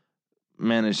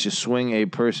managed to swing a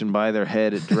person by their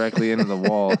head directly into the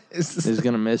wall is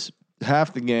going to miss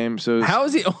half the game. So how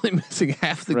is he only missing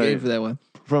half the game for that one?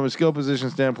 From a skill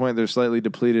position standpoint, they're slightly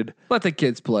depleted. Let the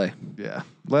kids play. Yeah,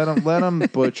 let them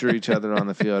butcher each other on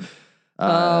the field.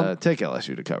 Take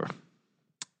LSU to cover.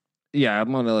 Yeah,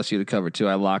 I'm on LSU to cover too.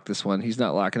 I locked this one. He's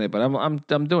not locking it, but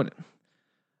I'm doing it.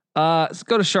 Let's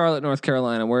go to Charlotte, North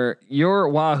Carolina, where your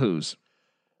Wahoos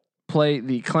play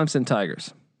the Clemson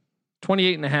Tigers.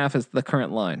 28.5 is the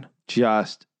current line.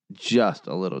 Just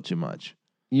a little too much.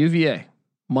 UVA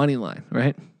money line,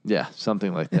 right? Yeah,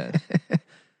 something like that.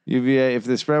 UVA, if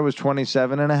the spread was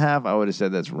 27.5, I would have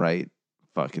said that's right,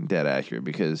 fucking dead accurate,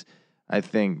 because I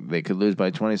think they could lose by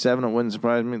 27. It wouldn't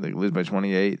surprise me. They could lose by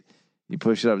 28. You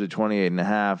push it up to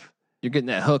 28.5. You're getting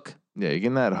that hook. Yeah, you're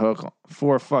getting that hook.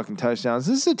 4 fucking touchdowns.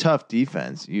 This is a tough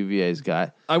defense UVA's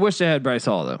got. I wish they had Bryce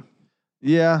Hall though.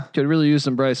 Yeah, could really use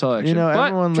some Bryce Hall action. But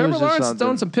everyone Trevor loses Lawrence something.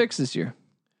 throwing some picks this year.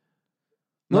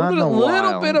 Not in a little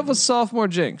while. bit of a sophomore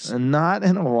jinx. And not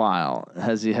in a while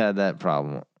has he had that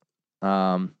problem.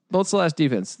 What's the last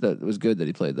defense that was good that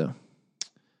he played though?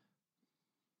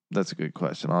 That's a good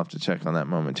question. I'll have to check on that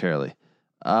momentarily.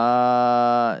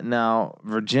 Now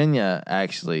Virginia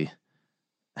actually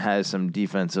has some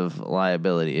defensive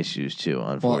liability issues too,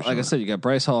 unfortunately. Well, like I said, you got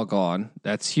Bryce Hall gone.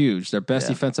 That's huge. Their best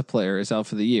defensive player is out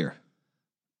for the year.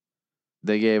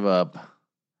 They gave up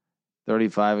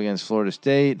 35 against Florida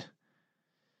State,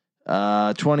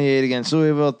 28 against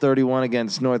Louisville, 31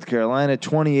 against North Carolina,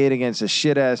 28 against a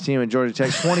shit-ass team in Georgia Tech,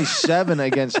 27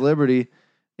 against Liberty,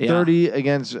 30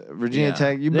 against Virginia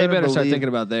Tech. They better start thinking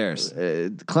about theirs.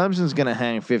 Clemson's going to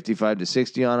hang 55 to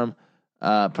 60 on them.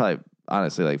 Probably,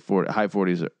 honestly, like high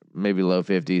 40s, or maybe low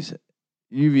 50s.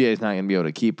 UVA is not going to be able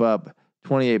to keep up.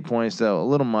 28 points, though, a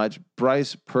little much.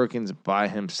 Bryce Perkins by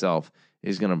himself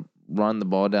is going to run the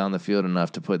ball down the field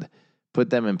enough to put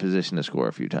them in position to score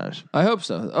a few times. I hope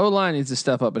so. The O-line needs to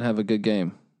step up and have a good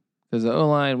game. Because the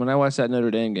O-line, when I watched that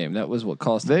Notre Dame game, that was what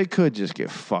cost them. They could just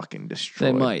get fucking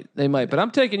destroyed. They might. But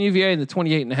I'm taking UVA in the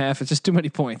 28.5. It's just too many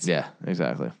points. Yeah,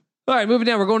 exactly. All right, moving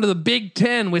down. We're going to the Big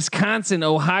Ten, Wisconsin,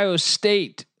 Ohio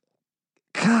State.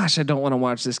 Gosh, I don't want to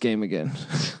watch this game again.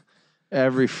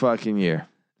 Every fucking year.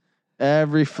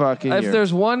 If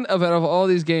there's one out of all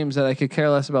these games that I could care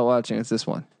less about watching, it's this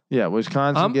one. Yeah,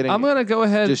 Wisconsin I'm going to go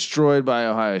ahead destroyed by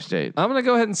Ohio State. I'm going to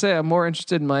go ahead and say I'm more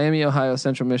interested in Miami, Ohio,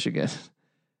 Central Michigan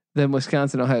than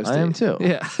Wisconsin, Ohio State. I am too.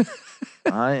 Yeah.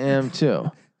 I am too.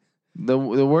 The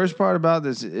worst part about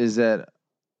this is that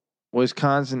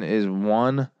Wisconsin is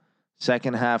 1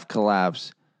 second half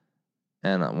collapse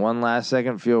and 1 last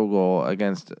second field goal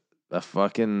against a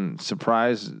fucking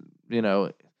surprise,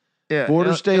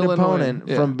 border state opponent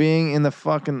from being in the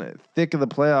fucking thick of the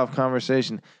playoff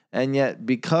conversation. And yet,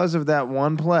 because of that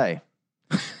one play,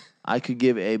 I could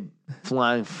give a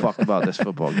flying fuck about this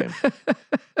football game.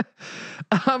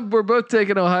 We're both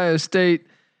taking Ohio State.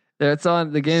 It's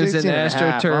on. The game's in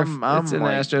AstroTurf. It's in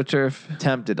AstroTurf.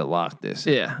 Tempted to lock this.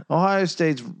 Yeah. Ohio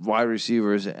State's wide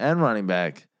receivers and running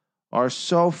back are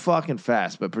so fucking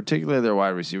fast, but particularly their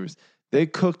wide receivers. They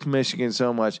cooked Michigan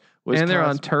so much. And they're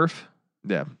on turf.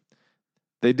 Yeah.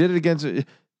 They did it against.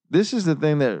 This is the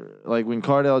thing that, like, when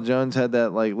Cardale Jones had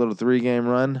that, like, little 3-game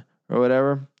run or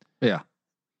whatever. Yeah.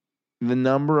 The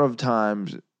number of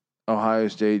times Ohio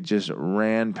State just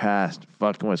ran past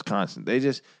fucking Wisconsin. They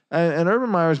just, and Urban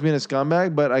Meyer's being a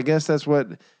scumbag, but I guess that's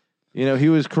what, he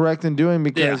was correct in doing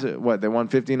because they won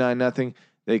 59-0.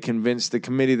 They convinced the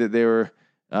committee that they were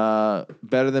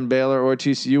better than Baylor or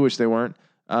TCU, which they weren't.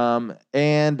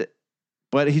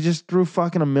 But he just threw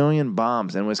fucking a million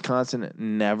bombs, and Wisconsin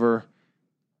never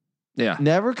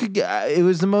could get. It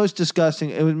was the most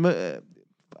disgusting. It was.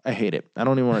 I hate it. I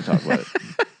don't even want to talk about it.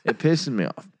 It pisses me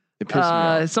off.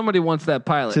 Somebody wants that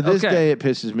pilot. To this day, it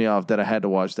pisses me off that I had to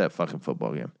watch that fucking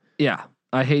football game. Yeah,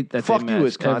 I hate that. Fuck you,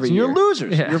 Wisconsin. You're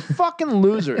losers. Yeah. You're fucking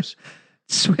losers.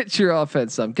 Switch your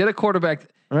offense some. Get a quarterback.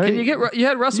 Right. Can you get? You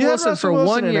had Russell Wilson for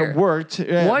 1 year. It worked.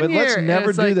 Yeah, 1 year. Let's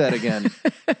never do that again.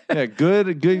 Yeah,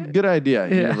 good idea.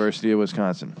 Yeah. University of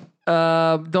Wisconsin.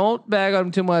 Don't bag on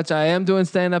him too much. I am doing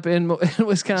stand up in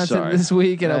Wisconsin this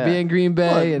week, and I'll be in Green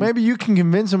Bay. Look, maybe you can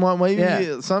convince him.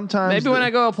 Sometimes. Maybe when I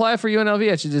go apply for UNLV,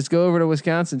 I should just go over to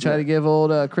Wisconsin, try to give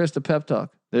old Chris a pep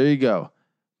talk. There you go.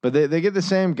 But they get the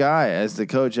same guy as the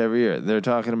coach every year. They're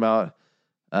talking about,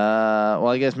 well,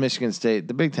 I guess Michigan State,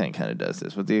 the Big Ten kind of does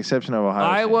this, with the exception of Ohio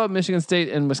Iowa, State. Michigan State,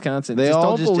 and Wisconsin. They just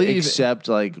all don't just believe accept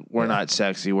like we're not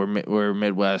sexy. We're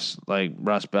Midwest, like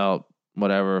Rust Belt,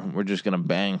 whatever. We're just gonna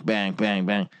bang, bang, bang,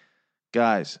 bang.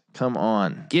 Guys, come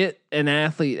on. Get an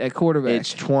athlete at quarterback.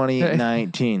 It's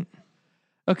 2019.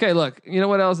 Okay, look, you know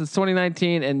what else? It's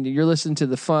 2019, and you're listening to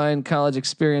the Fun College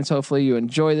Experience. Hopefully, you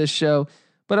enjoy this show.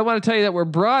 But I want to tell you that we're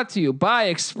brought to you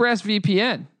by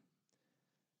ExpressVPN.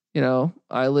 You know,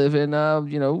 I live in,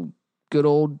 good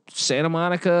old Santa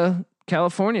Monica,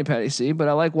 California, Patty C. But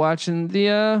I like watching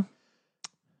my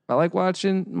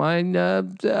New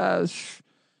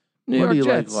What York do you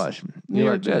Jets. like watching? New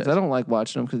York Jets. I don't like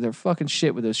watching them because they're fucking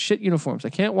shit with those shit uniforms. I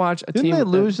can't watch a Didn't team. they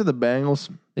with that. lose to the Bengals?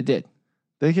 They did.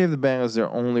 They gave the Bengals their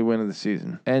only win of the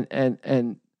season.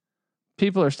 And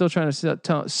people are still trying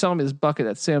to sell me this bucket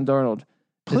that Sam Darnold.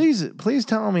 Please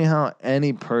tell me how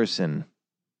any person.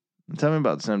 Tell me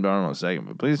about Sam Darnold in a second,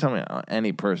 but please tell me how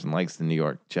any person likes the New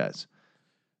York Jets.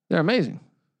 They're amazing.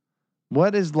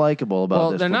 What is likable about?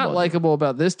 Well, this they're not football likable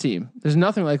about this team. There's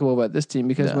nothing likable about this team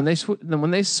because No.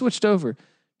 when they switched over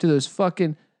to those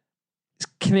fucking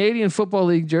Canadian Football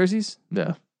League jerseys, team?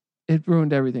 Yeah, it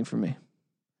ruined everything for me.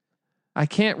 I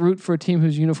can't root for a team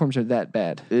whose uniforms are that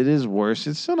bad. it is worse.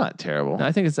 It's still not terrible.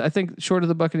 I think short of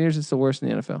the Buccaneers, it's the worst in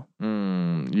the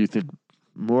NFL. You think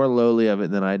more lowly of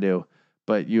it than I do,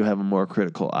 but you have a more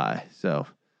critical eye. So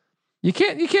You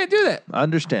can't do that.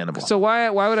 understandable. So why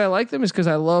would I like them? Is because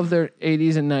I love their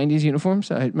 80s and 90s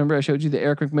uniforms. I remember I showed you the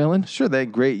Eric McMillan. Sure, they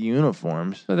have great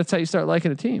uniforms. So that's how you start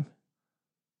liking a team.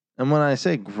 And when I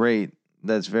say great,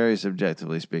 that's very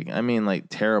subjectively speaking. I mean like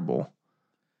terrible.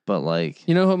 But like,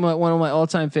 You know who one of my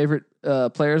all-time favorite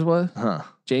players was?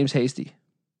 James Hasty.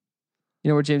 You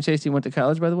know where James Hasty went to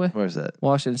college, by the way? Where's that?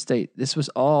 Washington State. It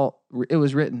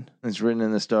was written. It's written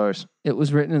in the stars. It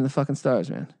was written in the fucking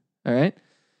stars, man. All right?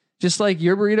 Just like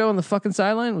your burrito on the fucking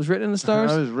sideline was written in the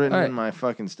stars. I was written All right. in my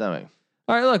fucking stomach.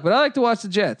 All right, look, but I like to watch the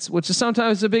Jets, which is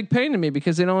sometimes a big pain to me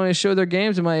because they don't always show their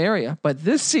games in my area. But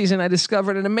this season, I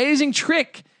discovered an amazing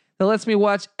trick that lets me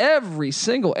watch every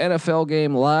single NFL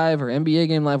game live or NBA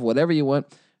game live, whatever you want,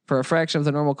 for a fraction of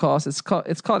the normal cost. It's called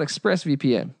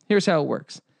ExpressVPN. Here's how it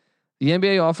works. The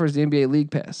NBA offers the NBA League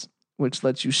Pass, which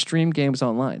lets you stream games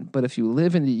online. But if you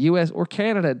live in the US or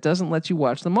Canada, it doesn't let you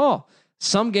watch them all.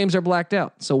 Some games are blacked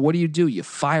out. So what do? You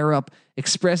fire up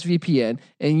ExpressVPN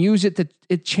and use it.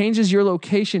 It changes your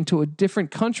location to a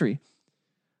different country.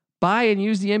 Buy and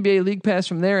use the NBA League Pass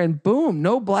from there, and boom,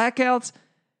 no blackouts.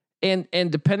 And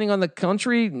depending on the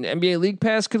country, NBA League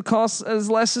Pass could cost as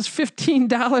less as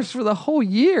 $15 for the whole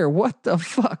year. What the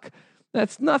fuck?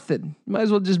 That's nothing. Might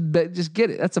as well just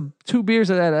get it. That's 2 beers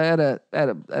at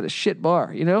a shit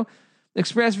bar. You know,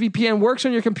 ExpressVPN works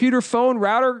on your computer, phone,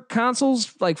 router,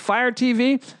 consoles like Fire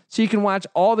TV, so you can watch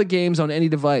all the games on any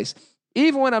device.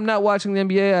 Even when I'm not watching the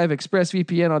NBA, I have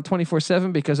ExpressVPN on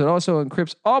 24/7 because it also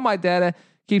encrypts all my data,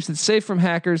 keeps it safe from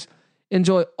hackers.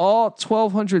 Enjoy all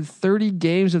 1,230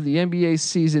 games of the NBA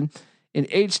season in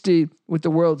HD with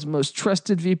the world's most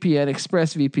trusted VPN,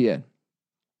 ExpressVPN.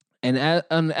 And out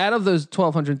of those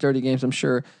 1,230 games, I'm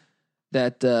sure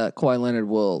that Kawhi Leonard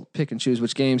will pick and choose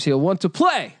which games he'll want to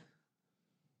play.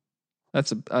 I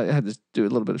had to do a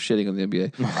little bit of shitting on the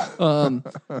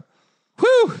NBA.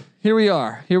 Whew! Here we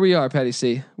are, Patty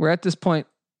C. We're at this point.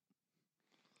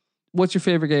 What's your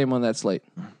favorite game on that slate?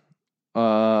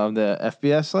 The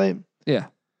FBS slate? Yeah.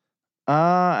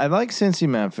 I like Cincy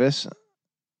Memphis.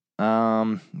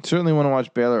 Certainly want to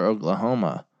watch Baylor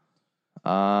Oklahoma.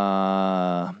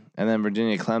 And then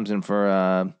Virginia Clemson for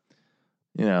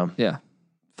Yeah.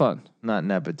 Fun. not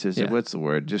nepotistic. Yeah. What's the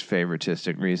word? Just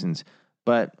favoritistic reasons.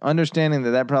 But understanding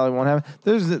that probably won't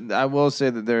happen. I will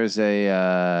say that there's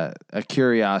a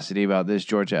curiosity about this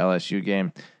Georgia LSU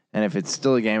game, and if it's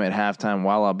still a game at halftime,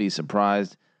 while I'll be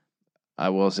surprised, I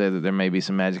will say that there may be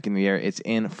some magic in the air. It's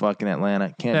in fucking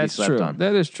Atlanta. Can't That's be slept true. on.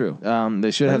 That is true. They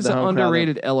should have That's the an home crowd.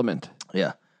 underrated element.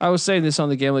 Yeah. I was saying this on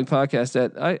the gambling podcast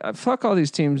that I fuck all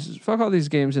these teams, fuck all these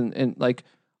games, and like,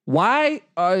 why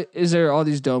is there all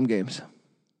these dome games?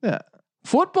 Yeah.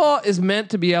 Football is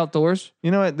meant to be outdoors. You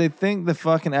know what? They think the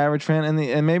fucking average fan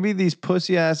and maybe these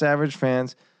pussy ass average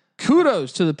fans.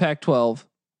 Kudos to the Pac-12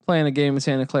 playing a game in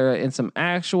Santa Clara in some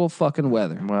actual fucking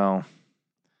weather. Well,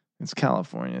 it's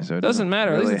California, so it Doesn't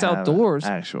matter. At least it's have outdoors.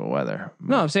 Actual weather.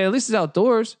 No, I'm saying at least it's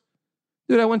outdoors.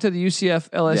 Dude, I went to the UCF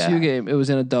LSU game. It was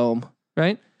in a dome,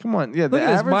 right? Come on. Yeah, the Look at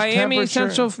this. average Miami, temperature.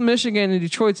 Central Michigan, and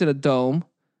Detroit's in a dome.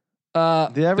 The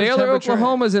average Baylor, temperature-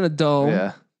 Oklahoma's in a dome.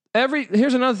 Yeah.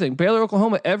 Here's another thing. Baylor,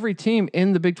 Oklahoma, every team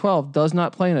in the Big 12 does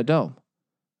not play in a dome.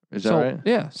 Is that right?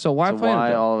 Yeah. So why play?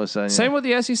 Why all of a sudden? Same with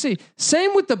the SEC.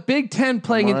 Same with the Big Ten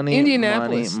playing in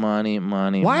Indianapolis. Money.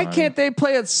 Why can't they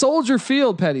play at Soldier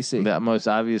Field, Petty C? The most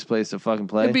obvious place to fucking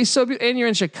play. It'd be so beautiful. And you're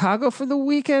in Chicago for the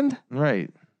weekend? Right.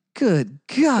 Good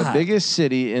God. The biggest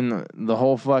city in the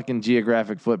whole fucking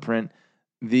geographic footprint.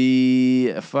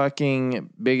 The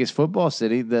fucking biggest football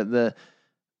city.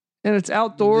 And it's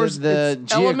outdoors. The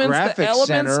geographic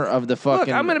center of the fucking. Look,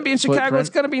 I'm going to be in Chicago. Footprint. It's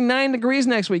going to be 9 degrees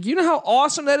next week. You know how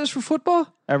awesome that is for football?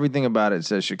 Everything about it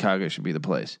says Chicago should be the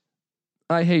place.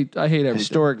 I hate everything.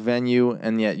 Historic venue,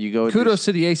 and yet you go. Kudos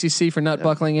to the ACC for not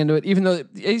buckling into it, even though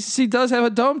the ACC does have a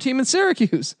dome team in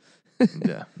Syracuse.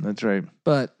 Yeah, that's right.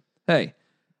 But hey,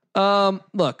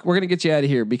 look, we're going to get you out of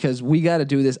here because we got to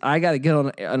do this. I got to get on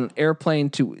an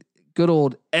airplane to good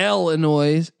old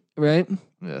Illinois, right?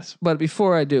 Yes. But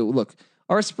before I do, look,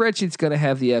 our spreadsheet's going to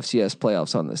have the FCS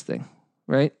playoffs on this thing,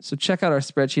 right? So check out our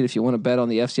spreadsheet if you want to bet on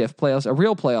the FCS playoffs, a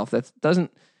real playoff that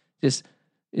doesn't just,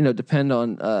 depend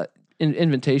on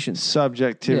invitations.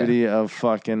 Subjectivity of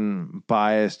fucking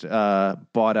biased,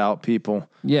 bought out people.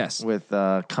 Yes. With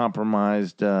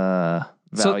compromised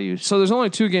values. So there's only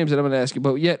 2 games that I'm going to ask you,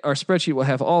 but yet our spreadsheet will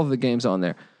have all of the games on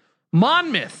there.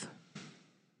 Monmouth.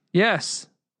 Yes.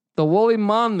 The Woolly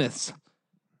Monmouths.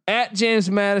 At James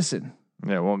Madison.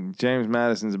 Yeah, well, James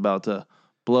Madison's about to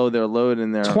blow their load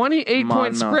in there.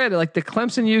 28-point spread, like the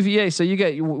Clemson UVA. So you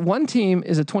get one team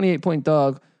is a 28-point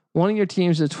dog. One of your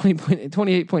teams is a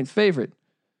 28-point favorite.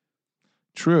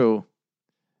 True.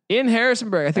 In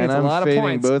Harrisonburg, I think it's a lot of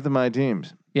points. Both of my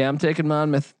teams. Yeah, I'm taking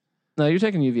Monmouth. No, you're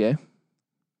taking UVA.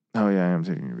 Oh yeah, I am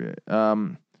taking UVA.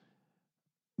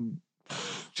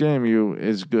 JMU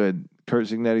is good. Kurt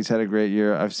Cignetti's had a great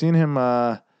year. I've seen him.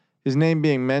 His name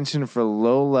being mentioned for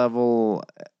low-level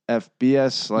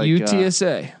FBS, like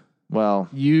UTSA.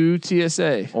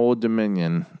 UTSA. Old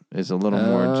Dominion is a little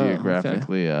more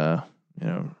geographically,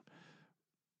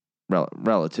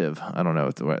 relative. I don't know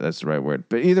if that's the right word,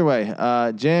 but either way,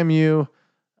 JMU,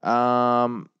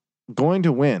 going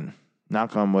to win.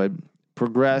 Knock on wood.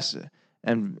 Progress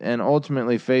and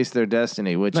ultimately face their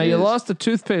destiny. Which now you lost the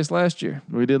toothpaste last year.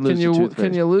 We did lose.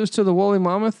 Can you lose to the Woolly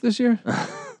Mammoth this year?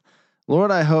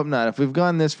 Lord, I hope not. If we've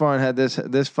gone this far and had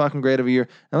this fucking great of a year,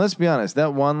 and let's be honest,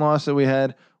 that one loss that we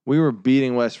had, we were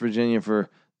beating West Virginia for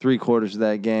 3/4 of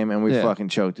that game, and we fucking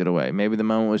choked it away. Maybe the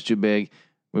moment was too big.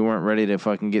 We weren't ready to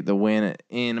fucking get the win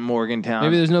in Morgantown.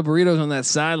 Maybe there's no burritos on that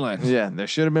sideline. Yeah, there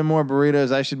should have been more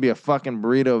burritos. I should be a fucking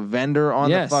burrito vendor on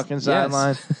the fucking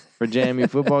sideline for JMU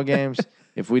football games.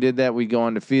 If we did that, we'd go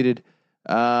undefeated.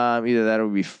 Either that or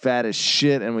we'd be fat as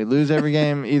shit and we lose every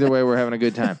game. Either way, we're having a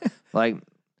good time.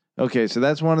 Okay, so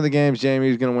that's one of the games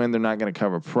JMU's going to win. They're not going to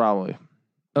cover, probably.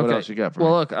 What else you got for me?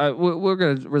 Well, look, we're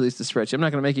going to release the spreadsheet. I'm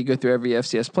not going to make you go through every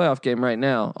FCS playoff game right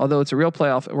now, although it's a real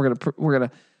playoff, and we're going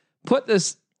to put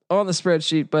this on the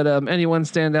spreadsheet. But anyone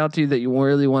stand out to you that you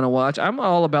really want to watch? I'm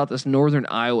all about this Northern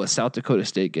Iowa South Dakota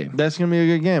State game. That's going to be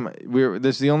a good game.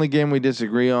 This is the only game we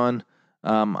disagree on.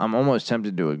 I'm almost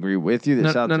tempted to agree with you.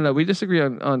 No. We disagree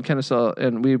on Kennesaw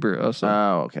and Weber also.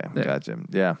 Oh, okay, gotcha.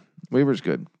 Yeah, Weber's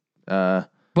good.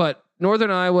 But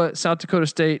Northern Iowa, South Dakota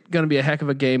State, going to be a heck of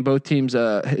a game. Both teams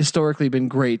historically been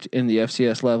great in the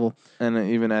FCS level. And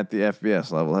even at the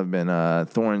FBS level have been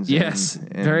thorns. Yes,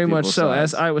 very much so.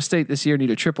 As Iowa State this year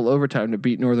needed triple overtime to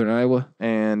beat Northern Iowa.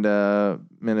 And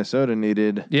Minnesota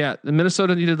needed. Yeah, the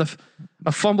Minnesota needed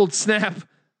a fumbled snap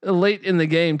late in the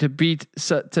game to beat.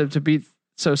 So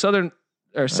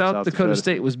South Dakota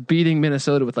State was beating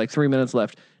Minnesota with like 3 minutes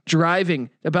left. Driving,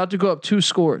 about to go up 2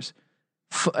 scores.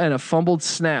 And a fumbled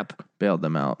snap bailed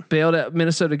them out. Bailed out.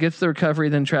 Minnesota gets the recovery,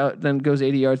 then goes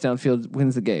 80 yards downfield,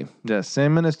 wins the game. Yeah,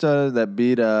 same Minnesota that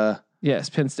beat yes,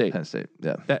 Penn State. Penn State.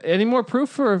 Yeah. Any more proof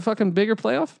for a fucking bigger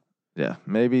playoff? Yeah,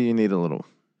 maybe you need a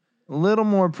little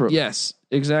more proof. Yes,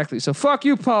 exactly. So fuck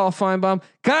you, Paul Feinbaum.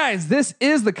 Guys, this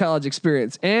is the college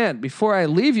experience. And before I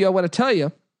leave you, I want to tell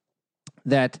you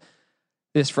that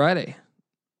this Friday,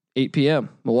 8 p.m.,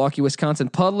 Milwaukee, Wisconsin,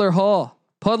 Puddler's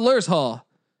Hall.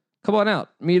 Come on out.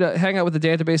 Hang out with the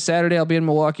database Saturday. I'll be in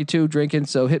Milwaukee too, drinking.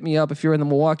 So hit me up if you're in the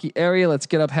Milwaukee area. Let's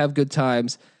get up, have good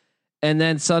times. And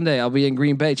then Sunday, I'll be in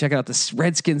Green Bay, checking out the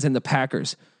Redskins and the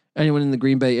Packers. Anyone in the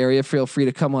Green Bay area, feel free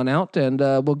to come on out and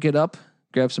we'll get up,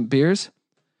 grab some beers.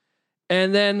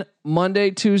 And then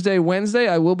Monday, Tuesday, Wednesday,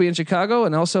 I will be in Chicago.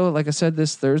 And also, like I said,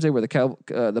 this Thursday where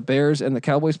the Bears and the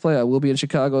Cowboys play, I will be in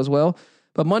Chicago as well.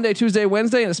 But Monday, Tuesday,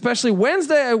 Wednesday, and especially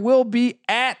Wednesday, I will be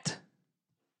at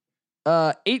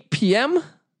 8 p.m.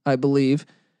 I believe.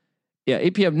 Yeah,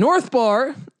 8 p.m. North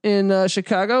Bar in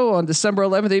Chicago on December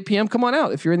 11th, 8 p.m. Come on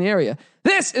out if you're in the area.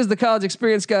 This is the college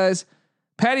experience, guys.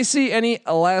 Patty C, any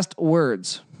last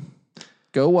words?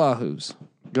 Go Wahoos.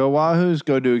 Go Wahoos.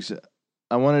 Go Dukes.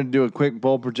 I wanted to do a quick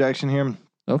bowl projection here.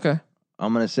 Okay.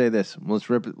 I'm going to say this. Let's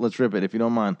rip it if you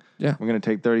don't mind. Yeah. We're going to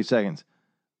take 30 seconds.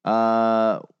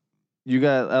 You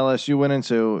got LSU winning,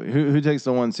 so who takes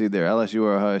the 1 seed there? LSU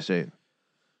or Ohio State?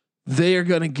 They are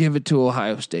going to give it to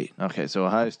Ohio State. Okay, so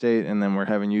Ohio State, and then we're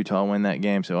having Utah win that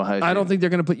game. So Ohio State. I don't think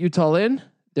they're going to put Utah in.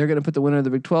 They're going to put the winner of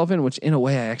the Big 12 in, which in a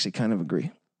way I actually kind of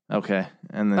agree. Okay,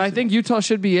 and then I think Utah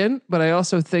should be in, but I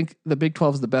also think the Big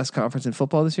 12 is the best conference in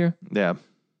football this year. Yeah.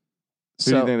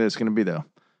 Who do you think that's going to be though?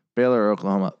 Baylor or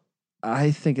Oklahoma?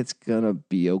 I think it's going to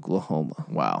be Oklahoma.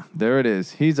 Wow, there it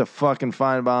is. He's a fucking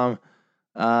Feinbaum.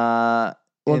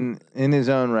 In his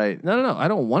own right. No. I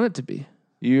don't want it to be.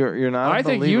 You're not. I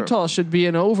think Utah should be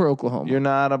in over Oklahoma. You're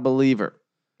not a believer.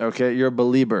 Okay, you're a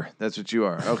believer. That's what you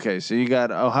are. Okay, so you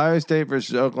got Ohio State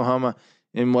versus Oklahoma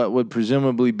in what would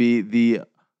presumably be the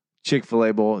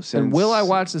Chick-fil-A Bowl. And will I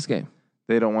watch this game?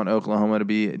 They don't want Oklahoma to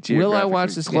be will I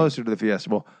watch this closer game? To the Fiesta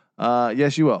Bowl.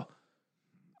 Yes, you will.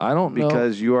 I don't know.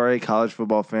 Because you are a college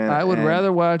football fan. I would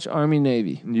rather watch Army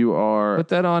Navy. You are. Put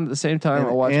that on at the same time.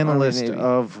 I'll watch analyst Army Navy.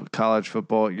 of college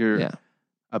football. You're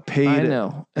a paid. I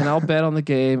know, and I'll bet on the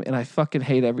game, and I fucking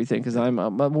hate everything because I'm.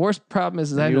 My worst problem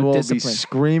is I have no discipline. You will be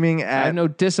screaming at I have no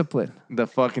discipline. The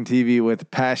fucking TV with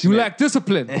passion. You lack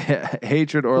discipline,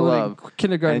 hatred, or love.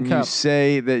 Kindergarten and cup. You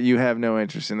say that you have no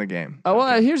interest in the game. Oh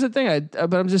well, here's the thing.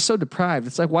 But I'm just so deprived.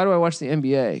 It's like, why do I watch the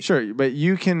NBA? Sure, but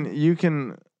you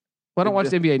can. Well, I don't watch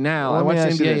the NBA now. I watch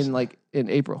the NBA in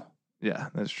April. Yeah,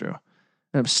 that's true.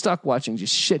 And I'm stuck watching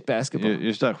just shit basketball.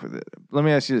 You're stuck with it. Let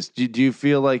me ask you this: Do you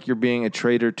feel like you're being a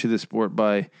traitor to the sport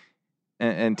by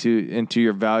and to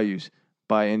your values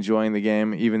by enjoying the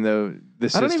game, even though the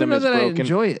system is broken? I don't even know that I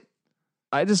enjoy it.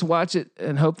 I just watch it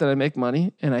and hope that I make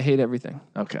money, and I hate everything.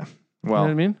 Okay, well, you know what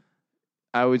I mean?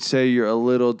 I would say you're a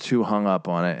little too hung up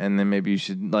on it, and then maybe you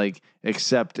should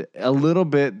accept a little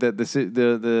bit that the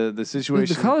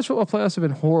situation. The college football playoffs have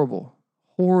been horrible.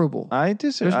 I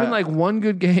disagree. There's been one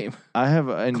good game. I have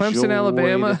enjoyed Clemson,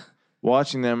 Alabama.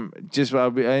 Watching them.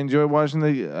 I enjoy watching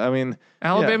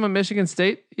Alabama, Michigan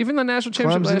State, even the national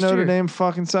championship Clemson, last year. Notre Dame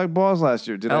fucking sucked balls last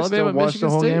year. Did Alabama, I still watch Michigan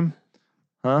the whole State? game?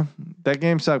 Huh? That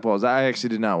game sucked balls. I actually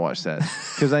did not watch that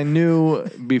because I knew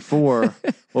before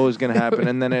what was going to happen,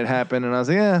 and then it happened, and I was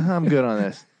like, "Yeah, I'm good on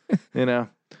this," you know.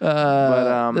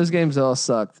 But those games all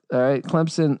sucked. All right,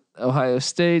 Clemson, Ohio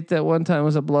State. That one time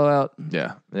was a blowout.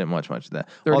 Yeah, much of that.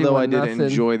 Although I did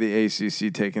enjoy the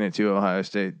ACC taking it to Ohio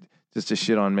State just to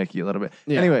shit on Mickey a little bit.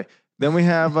 Yeah. Anyway, then we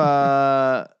have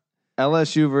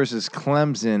LSU versus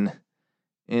Clemson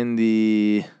in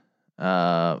the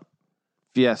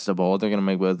Fiesta Bowl. They're going to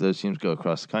make both those teams go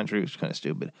across the country, which is kind of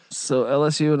stupid. So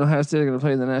LSU and Ohio State are going to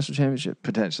play in the national championship.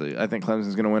 Potentially. I think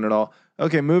Clemson's going to win it all.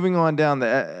 Okay, moving on down.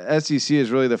 The SEC is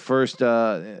really the first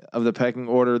of the pecking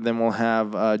order. Then we'll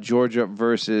have Georgia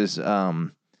versus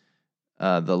the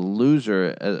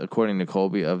loser, according to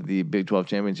Colby, of the Big 12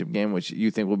 championship game, which you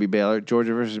think will be Baylor.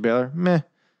 Georgia versus Baylor, meh.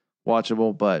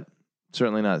 Watchable, but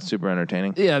certainly not super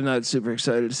entertaining. Yeah, I'm not super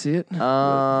excited to see it.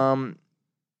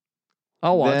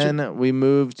 I'll watch it. Then we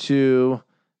move to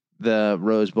the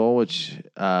Rose Bowl, which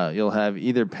you'll have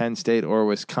either Penn State or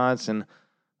Wisconsin,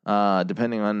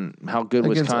 depending on how good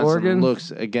against Wisconsin Oregon? looks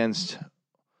against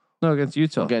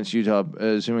Utah. Against Utah,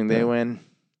 assuming they win.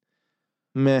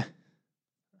 Meh.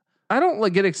 I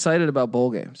don't get excited about bowl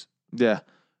games. Yeah.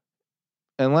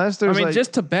 Unless there's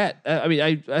just to bet.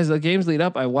 I as the games lead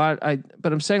up, I watch.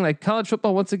 But I'm saying college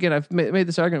football. Once again, I've made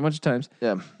this argument a bunch of times.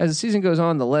 Yeah. As the season goes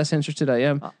on, the less interested I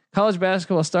am. College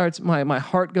basketball starts. My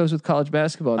heart goes with college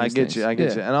basketball. I get you.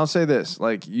 And I'll say this: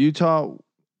 Utah.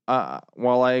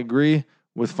 While I agree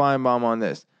with Feinbaum on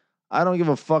this, I don't give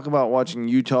a fuck about watching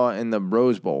Utah in the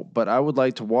Rose Bowl. But I would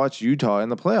like to watch Utah in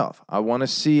the playoff. I want to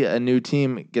see a new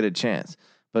team get a chance.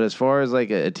 But as far as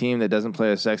a team that doesn't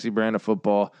play a sexy brand of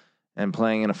football and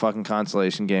playing in a fucking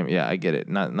consolation game, yeah, I get it.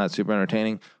 Not super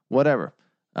entertaining. Whatever.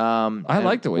 I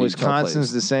like the way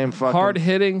Wisconsin's the same fucking hard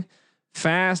hitting,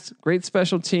 fast, great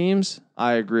special teams.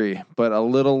 I agree, but a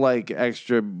little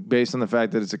extra based on the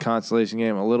fact that it's a consolation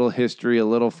game. A little history, a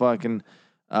little fucking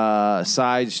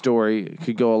side story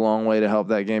could go a long way to help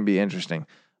that game be interesting.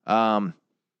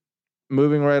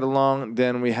 Moving right along,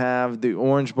 then we have the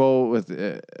Orange Bowl with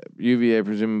UVA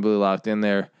presumably locked in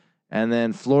there. And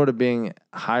then Florida being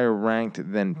higher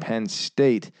ranked than Penn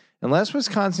State. Unless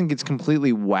Wisconsin gets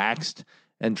completely waxed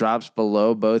and drops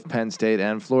below both Penn State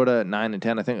and Florida at 9 and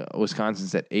 10. I think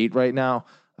Wisconsin's at 8 right now.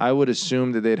 I would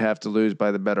assume that they'd have to lose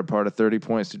by the better part of 30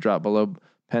 points to drop below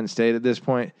Penn State at this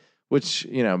point. which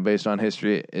based on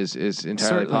history is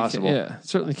entirely possible.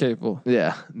 Certainly capable.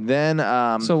 Yeah. Then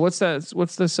so what's that?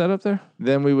 What's the setup there?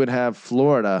 Then we would have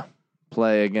Florida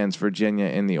play against Virginia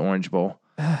in the Orange Bowl.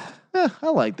 I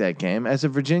like that game. As a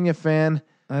Virginia fan,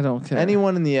 I don't care.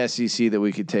 Anyone in the SEC that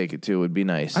we could take it to would be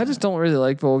nice. I just don't really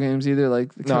like bowl games either.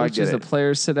 Like the coaches, the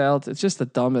players sit out. It's just the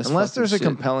dumbest. Unless there's a shit.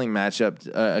 compelling matchup,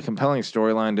 a compelling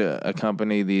storyline to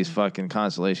accompany these fucking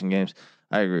consolation games.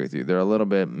 I agree with you. They're a little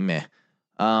bit meh.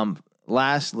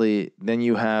 Lastly, then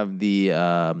you have the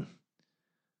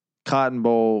Cotton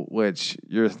Bowl, which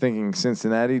you're thinking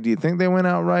Cincinnati. Do you think they win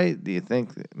outright? Do you think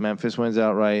Memphis wins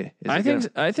outright? I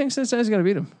think Cincinnati's going to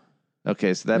beat them.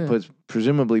 Okay, so that puts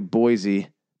presumably Boise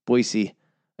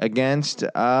against.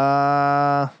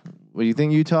 What do you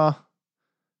think, Utah?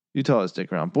 Utah will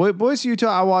stick around. Boise,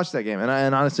 Utah. I watched that game,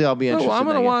 and honestly, I'll be interested. I'm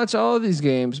going to watch all of these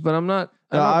games, but I'm not.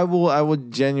 I will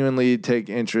genuinely take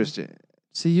interest.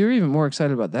 See, you're even more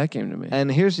excited about that game to me.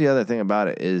 And here's the other thing about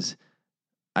it is,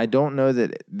 I don't know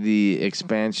that the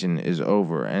expansion is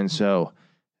over, and so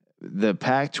the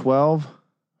Pac-12,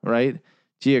 right?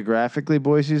 Geographically,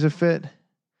 Boise's a fit,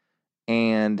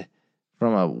 and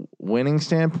from a winning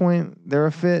standpoint, they're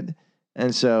a fit,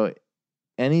 and so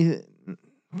anything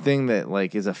that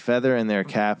like is a feather in their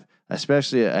cap,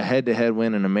 especially a head-to-head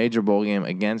win in a major bowl game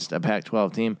against a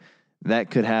Pac-12 team, that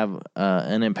could have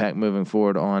an impact moving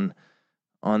forward on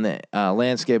the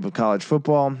landscape of college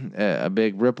football, a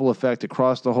big ripple effect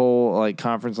across the whole like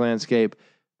conference landscape.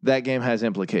 That game has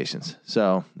implications.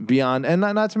 So beyond, and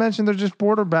not to mention, there's just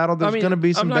border battle. There's going to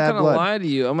be some bad blood. I'm not going to lie to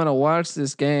you. I'm going to watch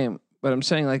this game, but I'm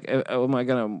saying like, am I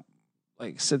going to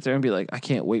like sit there and be like, I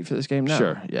can't wait for this game? No.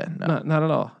 Sure. Yeah. No. Not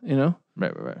at all. You know.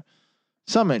 Right.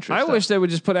 Some interest. I wish they would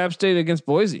just put App State against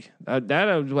Boise. That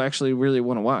I would actually really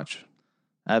want to watch.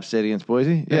 App State against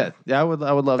Boise? Yeah. I would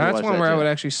love to watch that. That's one where I would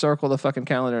actually circle the fucking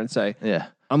calendar and say, yeah,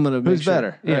 I'm going to who's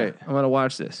better? Yeah, right. I'm going to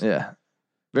watch this. Yeah.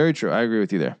 Very true. I agree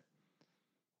with you there.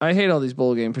 I hate all these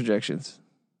bowl game projections.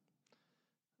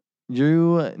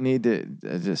 You need to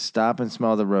just stop and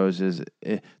smell the roses.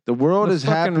 The world is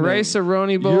happening.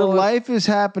 Race-a-roni bowl. Your life is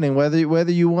happening. Whether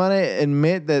you want to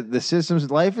admit that the system's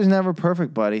life is never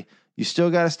perfect, buddy. You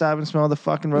still got to stop and smell the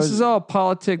fucking roses. This is all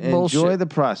politic bullshit. Enjoy the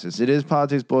process. It is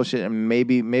politics bullshit, and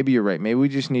maybe you're right. Maybe we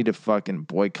just need to fucking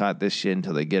boycott this shit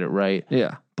until they get it right.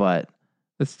 Yeah, but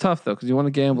it's tough though because you want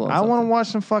to gamble. I want to watch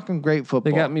some fucking great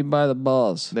football. They got me by the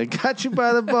balls. They got you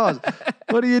by the balls.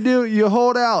 What do? You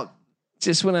hold out.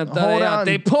 Just when I thought out,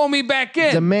 they pull me back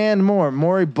in. Demand more.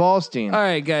 Maury Ballstein. All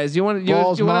right, guys. You want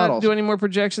to do any more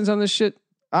projections on this shit?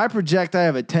 I project I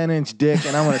have a 10-inch dick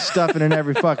and I'm going to stuff it in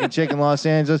every fucking chick in Los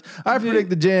Angeles. I predict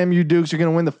the JMU Dukes are going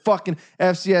to win the fucking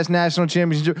FCS National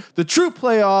Championship, the true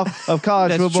playoff of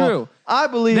college football. That's true. I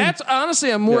believe. That's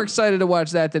honestly, I'm more excited to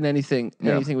watch that than anything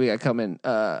we got coming.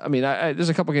 I mean, there's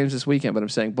a couple games this weekend, but I'm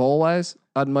saying bowl-wise,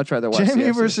 I'd much rather watch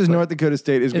JMU versus North Dakota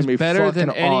State is going to be better fucking than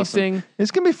anything. Awesome.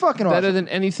 It's going to be fucking awesome. Better than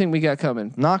anything we got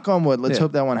coming. Knock on wood. Let's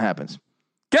hope that one happens.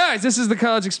 Guys, this is the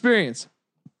college experience.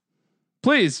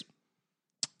 Please.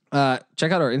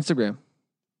 Check out our Instagram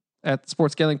at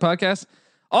Sports Gambling Podcast.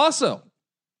 Also,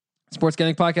 Sports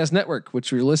Gambling Podcast Network, which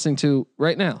you're listening to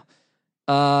right now,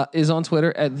 is on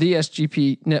Twitter at the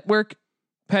SGP Network.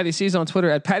 Patty C is on Twitter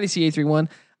at PattyC831.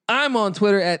 I'm on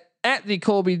Twitter at the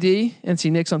Colby D.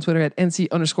 NC Nick's on Twitter at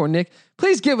NC_Nick.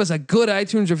 Please give us a good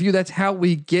iTunes review. That's how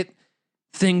we get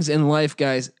things in life,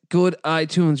 guys. Good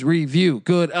iTunes review.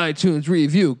 Good iTunes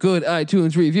review. Good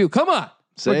iTunes review. Come on.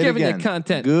 We're giving you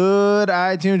content. Good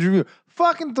iTunes review.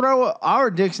 Fucking throw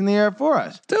our dicks in the air for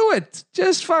us. Do it.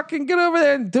 Just fucking get over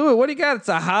there and do it. What do you got? It's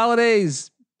the holidays.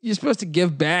 You're supposed to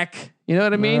give back. You know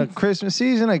what I mean? Christmas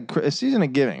season, a season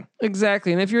of giving.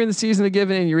 Exactly. And if you're in the season of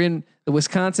giving and you're in the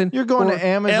Wisconsin, you're going to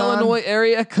Amazon, Illinois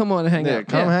area, come on and hang out.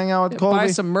 Come hang out with Colby. Buy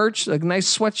some merch, like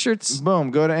nice sweatshirts.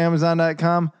 Boom. Go to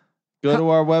Amazon.com. Go to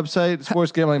our website,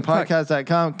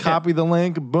 sportsgamblingpodcast.com. Copy the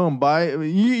link. Boom. Buy.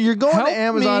 You're going to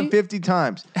Amazon 50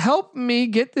 times. Help me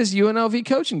get this UNLV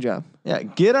coaching job. Yeah.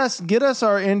 Get us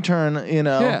our intern,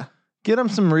 Yeah. Get them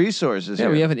some resources. Yeah,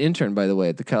 here. we have an intern, by the way,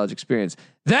 at the college experience.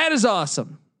 That is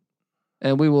awesome.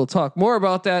 And we will talk more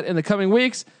about that in the coming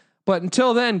weeks. But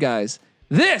until then, guys,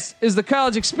 this is the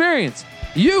college experience.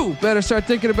 You better start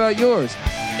thinking about yours.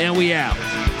 And we out.